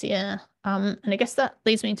to the SEA. And I guess that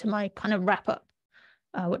leads me to my kind of wrap up,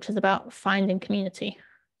 which is about finding community.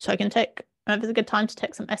 So I can take, it's a good time to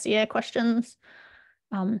take some SEA questions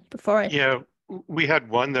before I... Yeah, we had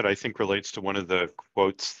one that I think relates to one of the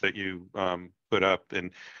quotes that you put up.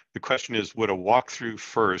 And the question is, would a walkthrough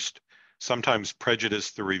first sometimes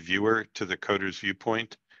prejudice the reviewer to the coder's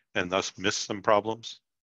viewpoint and thus miss some problems?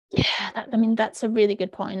 Yeah, that's a really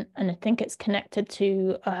good point. And I think it's connected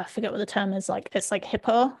to, I forget what the term is, like, it's like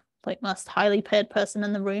hippo, like most highly paid person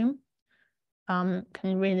in the room, can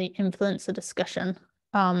really influence the discussion.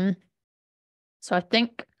 So I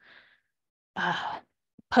think,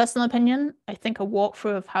 personal opinion, I think a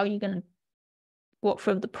walkthrough of how you're going to walk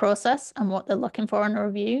through the process and what they're looking for in a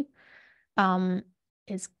review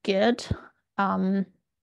is good. I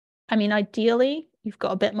mean, ideally, you've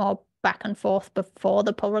got a bit more back and forth before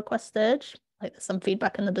the pull request stage, like there's some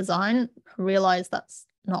feedback in the design. I realize that's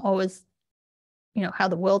not always, how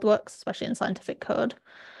the world works, especially in scientific code.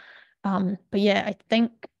 But yeah, I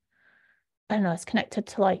think, I don't know, it's connected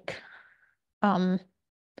to like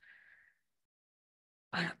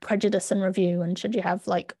prejudice and review. And should you have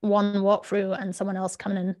like one walkthrough and someone else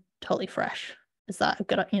coming in totally fresh? Is that a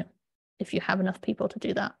good, if you have enough people to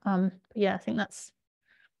do that? But yeah, I think that's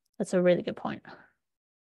a really good point.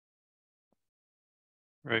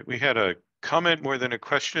 Right, we had a comment more than a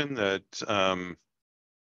question that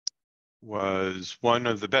was one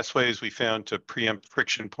of the best ways we found to preempt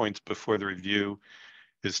friction points before the review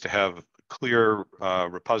is to have clear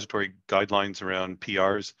repository guidelines around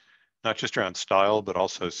PRs, not just around style, but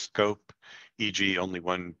also scope, e.g. only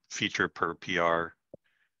one feature per PR,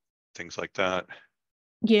 things like that.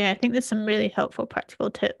 Yeah, I think there's some really helpful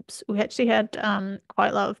practical tips. We actually had quite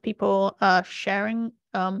a lot of people sharing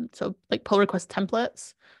so like pull request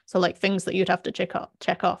templates. So like things that you'd have to check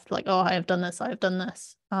off, like, oh, I have done this, I have done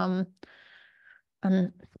this. And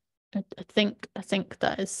I think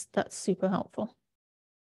that's super helpful.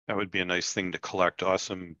 That would be a nice thing to collect,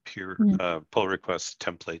 awesome peer pull request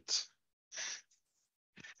templates.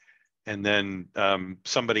 And then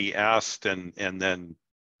somebody asked and then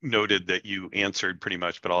noted that you answered pretty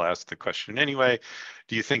much, but I'll ask the question anyway.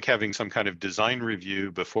 Do you think having some kind of design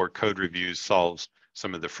review before code reviews solves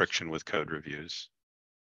some of the friction with code reviews?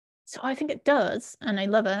 So I think it does, and I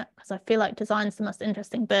love it because I feel like design's the most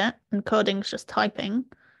interesting bit and coding's just typing.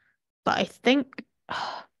 But I think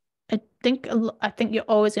you're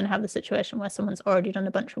always going to have the situation where someone's already done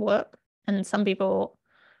a bunch of work, and some people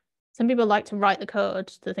like to write the code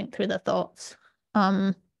to think through their thoughts.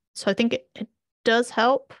 So I think it does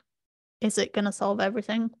help. Is it going to solve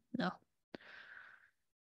everything? No.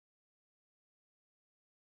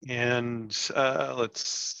 And let's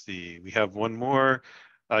see, we have one more.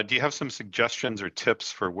 Do you have some suggestions or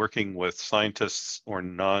tips for working with scientists or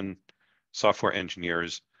non-software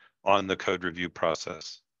engineers on the code review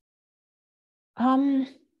process?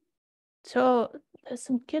 So there's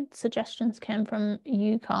some good suggestions came from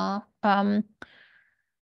NCAR.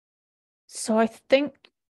 So I think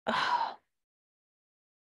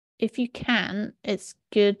if you can, it's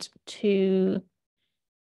good to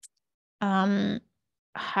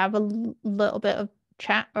have a little bit of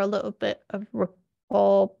chat or a little bit of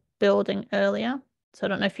rapport building earlier. So I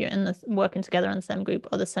don't know if you're in this working together in the same group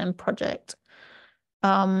or the same project.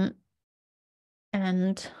 And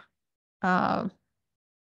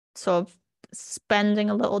sort of spending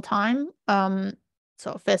a little time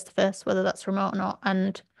sort of face to face, whether that's remote or not,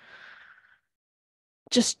 and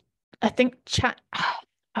just I think chat.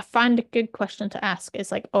 I find a good question to ask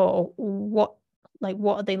is like, oh, what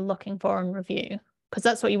are they looking for in review? Because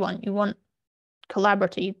that's what you want. You want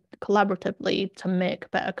collaboratively to make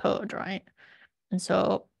better code, right? And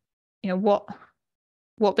so, what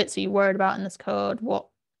bits are you worried about in this code?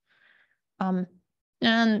 And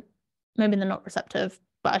maybe they're not receptive,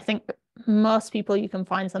 but I think most people you can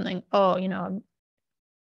find something, oh,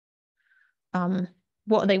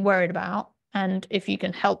 what are they worried about? And if you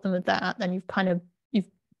can help them with that, then you've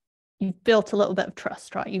built a little bit of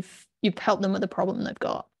trust, right? You've helped them with the problem they've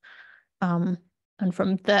got. And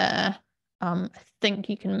from there, I think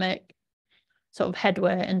you can make sort of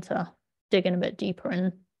headway into digging a bit deeper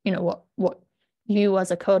in, you know, what you as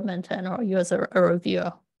a code maintainer or you as a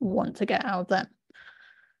reviewer want to get out of them.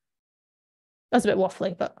 That's a bit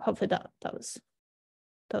waffly, but hopefully that was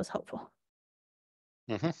helpful.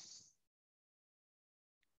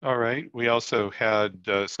 All right. We also had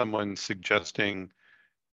someone suggesting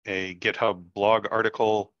a GitHub blog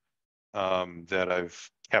article that I've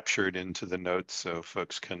captured into the notes, so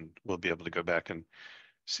folks will be able to go back and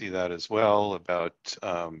see that as well, about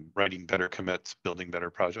writing better commits, building better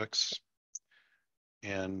projects.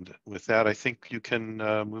 And with that, I think you can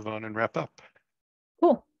move on and wrap up.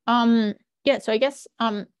 Cool. Yeah, so I guess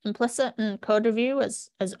implicit in code review as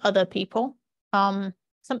other people.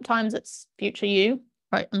 Sometimes it's future you,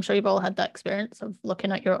 right? I'm sure you've all had that experience of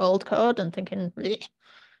looking at your old code and thinking,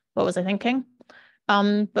 what was I thinking?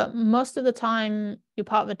 But most of the time you're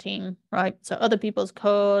part of a team, right? So other people's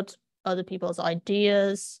code, other people's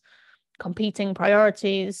ideas, competing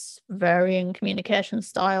priorities, varying communication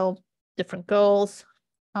style, different goals.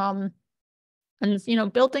 And, you know,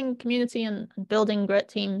 building community and building great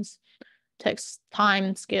teams takes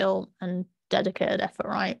time, skill, and dedicated effort,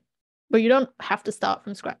 right? But you don't have to start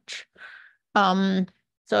from scratch.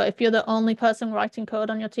 So if you're the only person writing code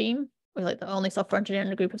on your team, or like the only software engineer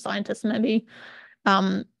in a group of scientists, maybe,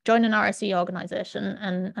 join an RSE organization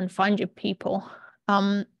and find your people.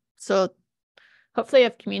 So hopefully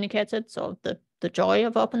I've communicated sort of the joy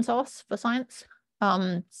of open source for science.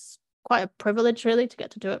 It's quite a privilege really to get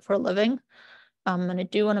to do it for a living. And I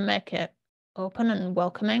do want to make it open and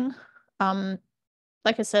welcoming.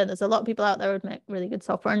 Like I said, there's a lot of people out there who make really good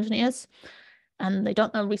software engineers, and they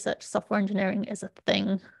don't know research software engineering is a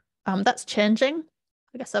thing. That's changing,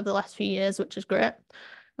 I guess, over the last few years, which is great.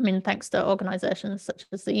 I mean, thanks to organizations such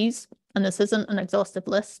as these, and this isn't an exhaustive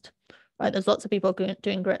list, right? There's lots of people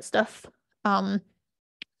doing great stuff.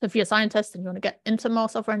 If you're a scientist and you want to get into more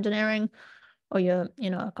software engineering, or you're, you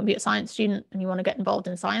know, a computer science student and you want to get involved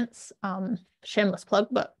in science, shameless plug,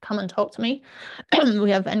 but come and talk to me. We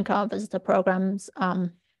have NCAR visitor programs.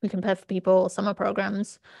 We can pay for people, summer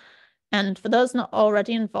programs. And for those not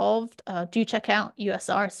already involved, do check out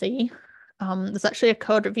USRC. There's actually a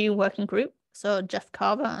code review working group. So Jeff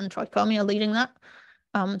Carver and Troy Comey are leading that.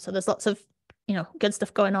 So there's lots of, you know, good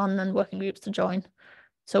stuff going on and working groups to join.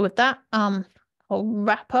 So with that, I'll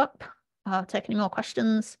wrap up, take any more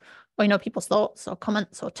questions, or, you know, people's thoughts or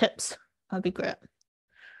comments or tips. That'd be great.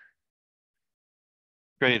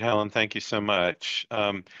 Great, Helen. Thank you so much.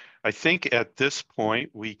 I think at this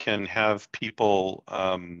point we can have people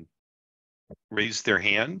raise their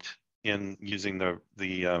hand in using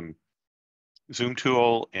the Zoom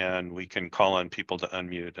tool, and we can call on people to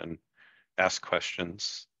unmute and ask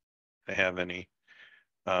questions if they have any.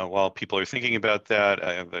 While people are thinking about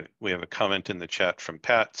that, we have a comment in the chat from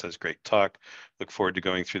Pat. Says, great talk. Look forward to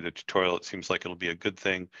going through the tutorial. It seems like it'll be a good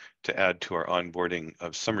thing to add to our onboarding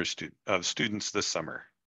of students this summer.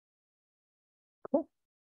 Cool.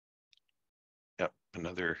 Yep,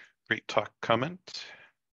 another great talk comment.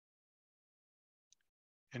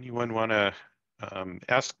 Anyone want to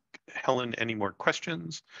ask Helen any more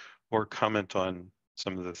questions or comment on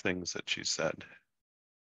some of the things that she said?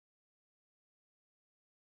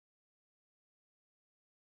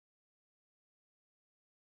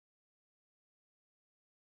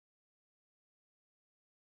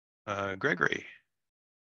 Gregory.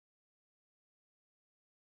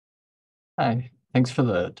 Hi, thanks for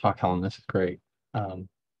the talk, Helen. This is great.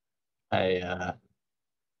 I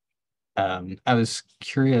was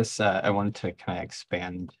curious. I wanted to kind of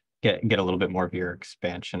expand, get a little bit more of your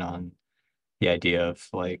expansion on the idea of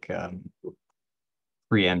like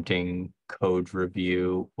preempting code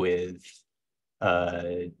review with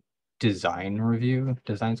design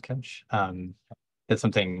sketch. That's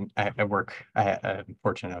something I'm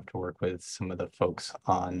fortunate enough to work with some of the folks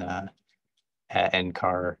on at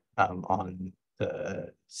NCAR on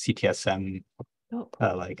the CTSM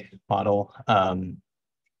like model.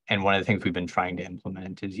 And one of the things we've been trying to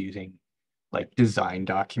implement is using like design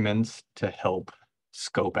documents to help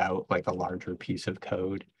scope out like a larger piece of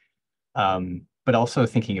code. But also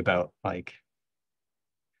thinking about like,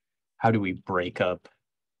 how do we break up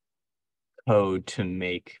code to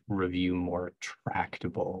make review more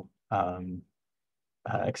tractable?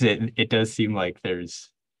 Because it does seem like there's,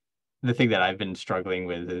 the thing that I've been struggling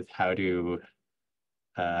with is how to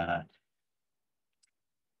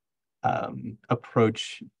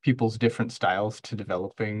approach people's different styles to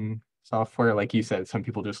developing software. Like you said, some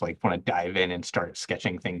people just like want to dive in and start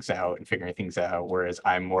sketching things out and figuring things out, whereas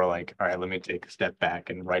I'm more like, all right, let me take a step back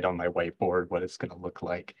and write on my whiteboard what it's going to look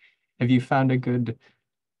like. Have you found a good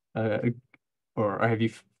or have you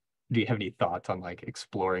do you have any thoughts on like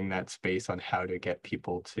exploring that space on how to get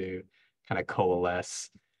people to kind of coalesce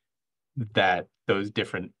that those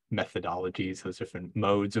different methodologies, those different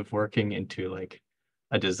modes of working into like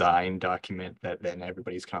a design document that then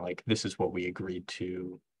everybody's kind of like, this is what we agreed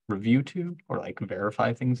to review to or like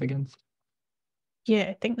verify things against? Yeah,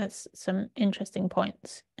 I think that's some interesting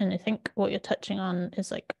points. And I think what you're touching on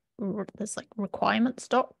is like there's like requirement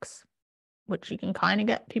stocks, which you can kind of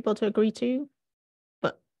get people to agree to,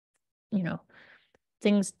 but you know,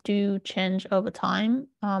 things do change over time.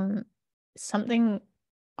 Something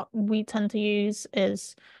we tend to use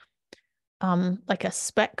is like a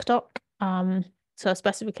spec doc, so a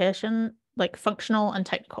specification, like functional and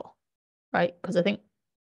technical, right? Because I think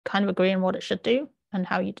kind of agreeing what it should do and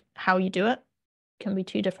how you do it can be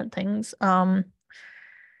two different things.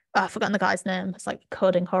 I've forgotten the guy's name. It's like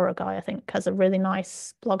coding horror guy, I think, has a really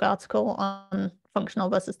nice blog article on functional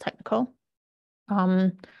versus technical.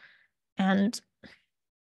 And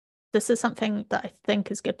this is something that I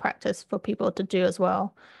think is good practice for people to do as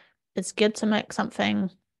well. It's good to make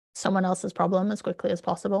something someone else's problem as quickly as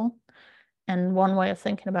possible. And one way of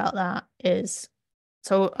thinking about that is,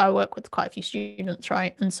 so I work with quite a few students,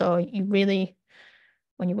 right? And so you really,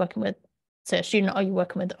 when you're working with, say, a student, or you're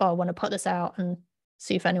working with, oh, I want to put this out and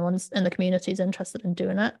see if anyone's in the community is interested in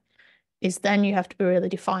doing it, is then you have to be really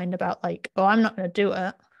defined about like, oh, I'm not going to do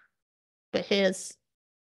it, but here's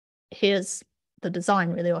the design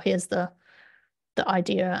really, or here's the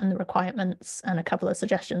idea and the requirements and a couple of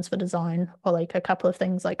suggestions for design, or like a couple of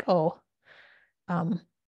things like, oh,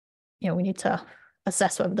 we need to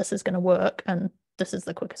assess whether this is going to work and this is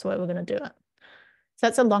the quickest way we're going to do it. So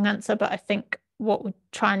that's a long answer, but I think what we're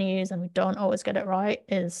trying to use, and we don't always get it right,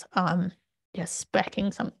 is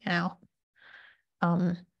speccing something out,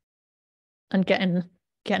 and getting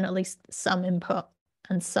at least some input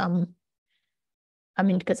and some,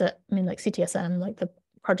 because like CTSM, like the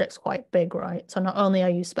project's quite big, right? So not only are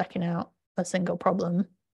you speccing out a single problem,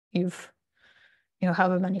 you've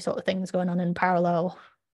however many sort of things going on in parallel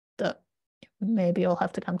that maybe all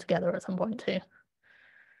have to come together at some point too.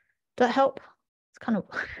 Does that help? It's kind of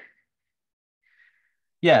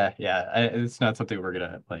Yeah, it's not something we're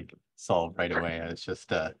gonna like solve right away. I was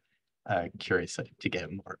just curious to get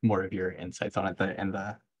more of your insights on it. And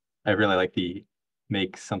I really like the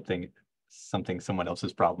make something someone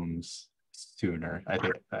else's problems sooner. I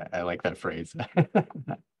think I like that phrase.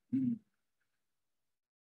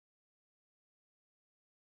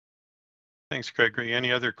 Thanks, Gregory.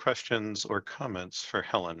 Any other questions or comments for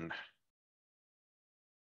Helen?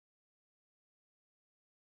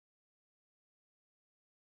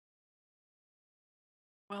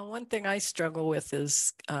 Well, one thing I struggle with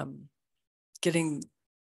is getting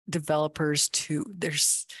developers to,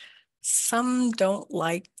 there's some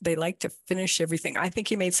they like to finish everything. I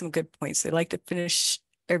think you made some good points. They like to finish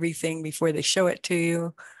everything before they show it to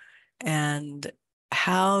you. And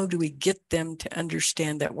how do we get them to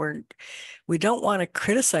understand that we don't want to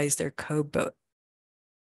criticize their code, but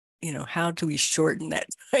how do we shorten that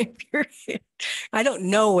time period? I don't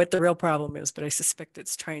know what the real problem is, but I suspect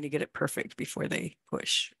it's trying to get it perfect before they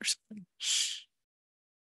push or something.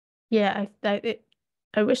 Yeah,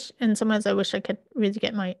 I wish, in some ways, I wish I could really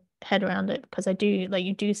get my head around it, because I do, like,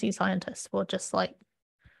 you do see scientists who are just like,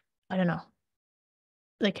 I don't know,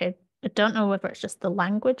 like I don't know whether it's just the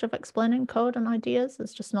language of explaining code and ideas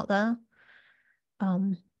is just not there.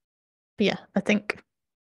 But yeah, I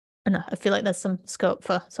feel like there's some scope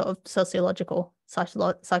for sort of sociological,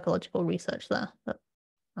 psychological research there. But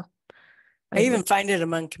I even find it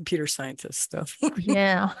among computer scientists stuff.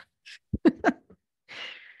 Yeah.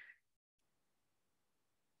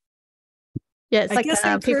 Yeah, it's I like guess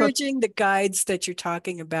encouraging the guides that you're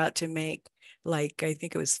talking about to make, like, I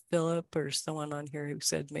think it was Philip or someone on here who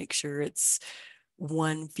said, make sure it's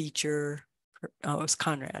one feature. Oh, it was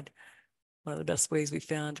Conrad. One of the best ways we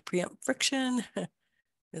found to preempt friction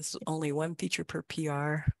is only one feature per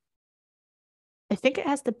PR. I think it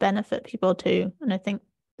has to benefit people too. And I think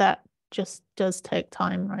that just does take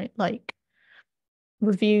time, right? Like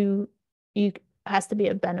review, has to be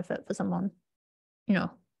a benefit for someone.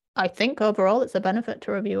 I think overall it's a benefit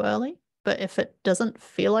to review early, but if it doesn't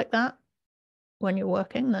feel like that when you're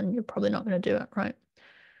working, then you're probably not going to do it, right?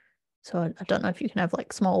 So I don't know if you can have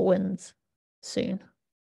like small wins soon,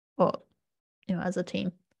 or as a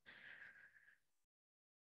team.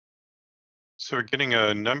 So we're getting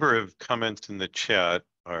a number of comments in the chat,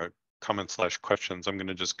 or comments/questions. I'm going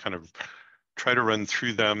to just kind of try to run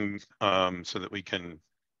through them so that we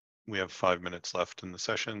have 5 minutes left in the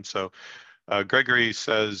session. So Gregory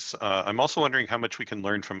says, I'm also wondering how much we can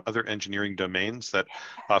learn from other engineering domains that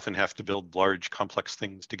often have to build large, complex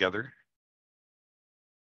things together.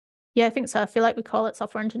 Yeah, I think so. I feel like we call it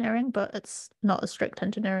software engineering, but it's not as strict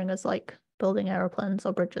engineering as like building aeroplanes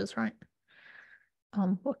or bridges, right?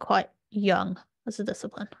 We're quite young as a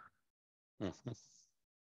discipline. Mm-hmm.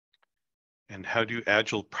 And how do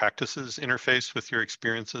Agile practices interface with your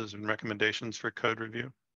experiences and recommendations for code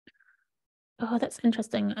review? Oh, that's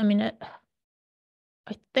interesting. I mean,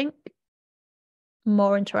 I think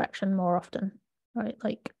more interaction more often, right?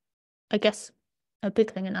 Like, I guess a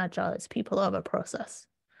big thing in Agile is people over process.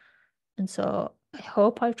 And so I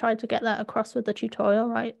hope I've tried to get that across with the tutorial,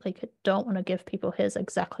 right? Like, I don't want to give people here's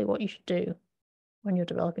exactly what you should do when you're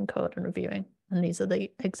developing code and reviewing. And these are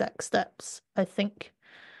the exact steps. I think,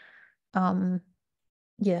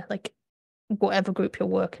 yeah, like whatever group you're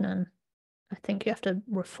working in, I think you have to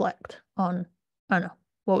reflect on, I don't know,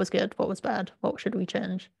 what was good, what was bad, what should we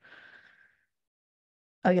change?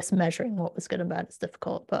 I guess measuring what was good and bad is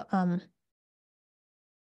difficult, but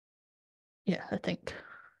yeah,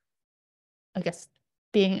 I guess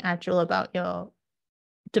being agile about your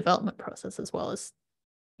development process as well as,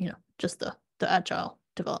 just the agile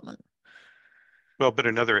development. Well, but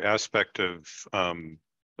another aspect of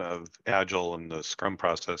Agile and the Scrum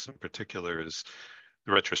process in particular is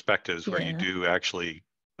the retrospectives, where you do actually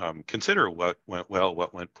consider what went well,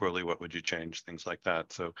 what went poorly, what would you change, things like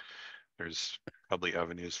that. So there's probably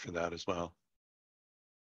avenues for that as well.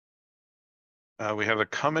 We have a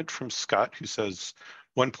comment from Scott who says,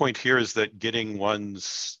 one point here is that getting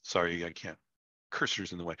one's, sorry, I can't,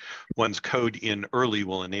 cursor's in the way, one's code in early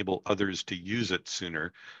will enable others to use it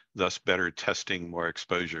sooner, thus better testing, more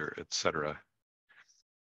exposure, etc.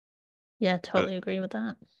 Yeah, totally agree with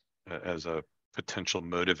that. As a potential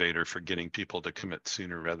motivator for getting people to commit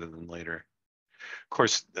sooner rather than later. Of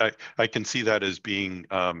course, I can see that as being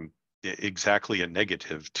exactly a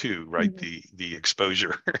negative too, right? Mm-hmm. The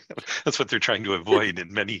exposure. That's what they're trying to avoid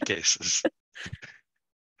in many cases.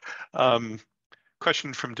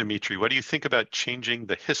 Question from Dimitri. What do you think about changing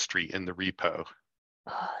the history in the repo?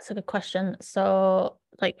 Oh, that's a good question. So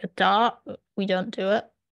like with Dart, we don't do it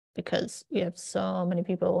because we have so many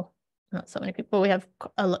people, not so many people, we have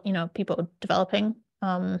a lot, people developing,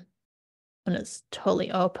 and it's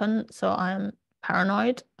totally open. So I'm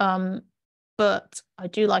paranoid. But I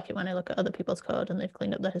do like it when I look at other people's code and they've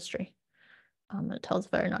cleaned up the history. It tells a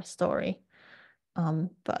very nice story.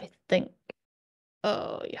 But I think,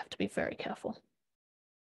 you have to be very careful.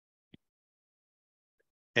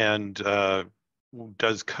 And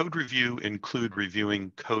does code review include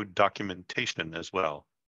reviewing code documentation as well?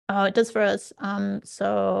 It does for us.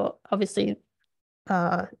 So obviously,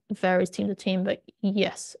 varies team to team, but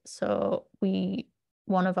yes. So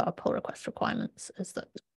one of our pull request requirements is that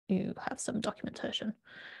you have some documentation.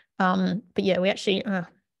 But yeah, we actually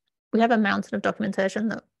we have a mountain of documentation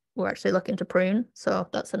that we're actually looking to prune. So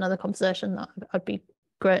that's another conversation that I'd be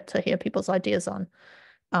great to hear people's ideas on.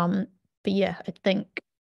 But yeah, I think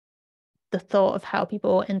the thought of how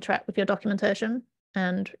people interact with your documentation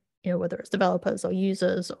and, whether it's developers or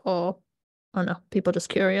users or, I don't know, people just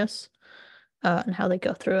curious, and how they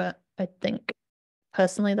go through it. I think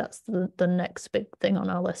personally, that's the next big thing on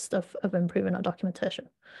our list of improving our documentation.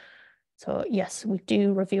 So yes, we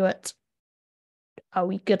do review it. Are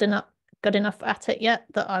we good enough at it yet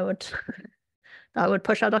that I would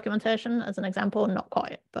push our documentation as an example? Not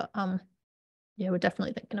quite, but yeah, we're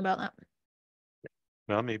definitely thinking about that.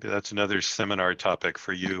 Well, maybe that's another seminar topic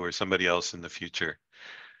for you or somebody else in the future.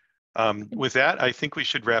 With that, I think we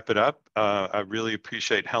should wrap it up. I really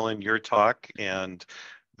appreciate, Helen, your talk and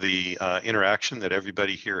the interaction that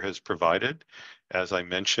everybody here has provided. As I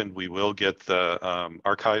mentioned, we will get the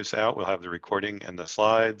archives out. We'll have the recording and the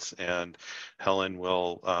slides, and Helen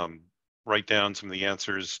will write down some of the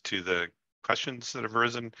answers to the questions that have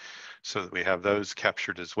arisen so that we have those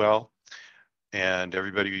captured as well. And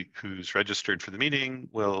everybody who's registered for the meeting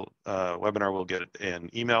webinar will get an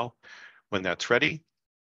email when that's ready.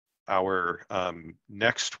 Our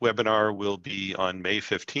next webinar will be on May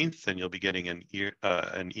 15th, and you'll be getting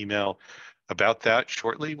an email about that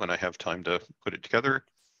shortly when I have time to put it together.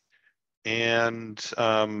 And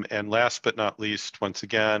last but not least, once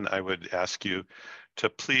again, I would ask you to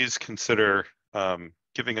please consider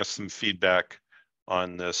giving us some feedback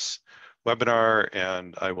on this webinar,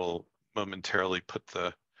 and I will momentarily put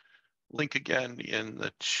the link again in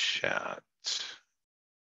the chat.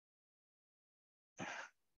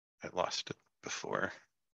 I lost it before.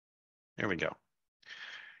 There we go.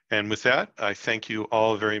 And with that, I thank you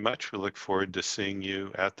all very much. We look forward to seeing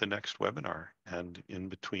you at the next webinar and in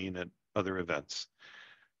between at other events.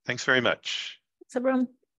 Thanks very much. Thanks, everyone.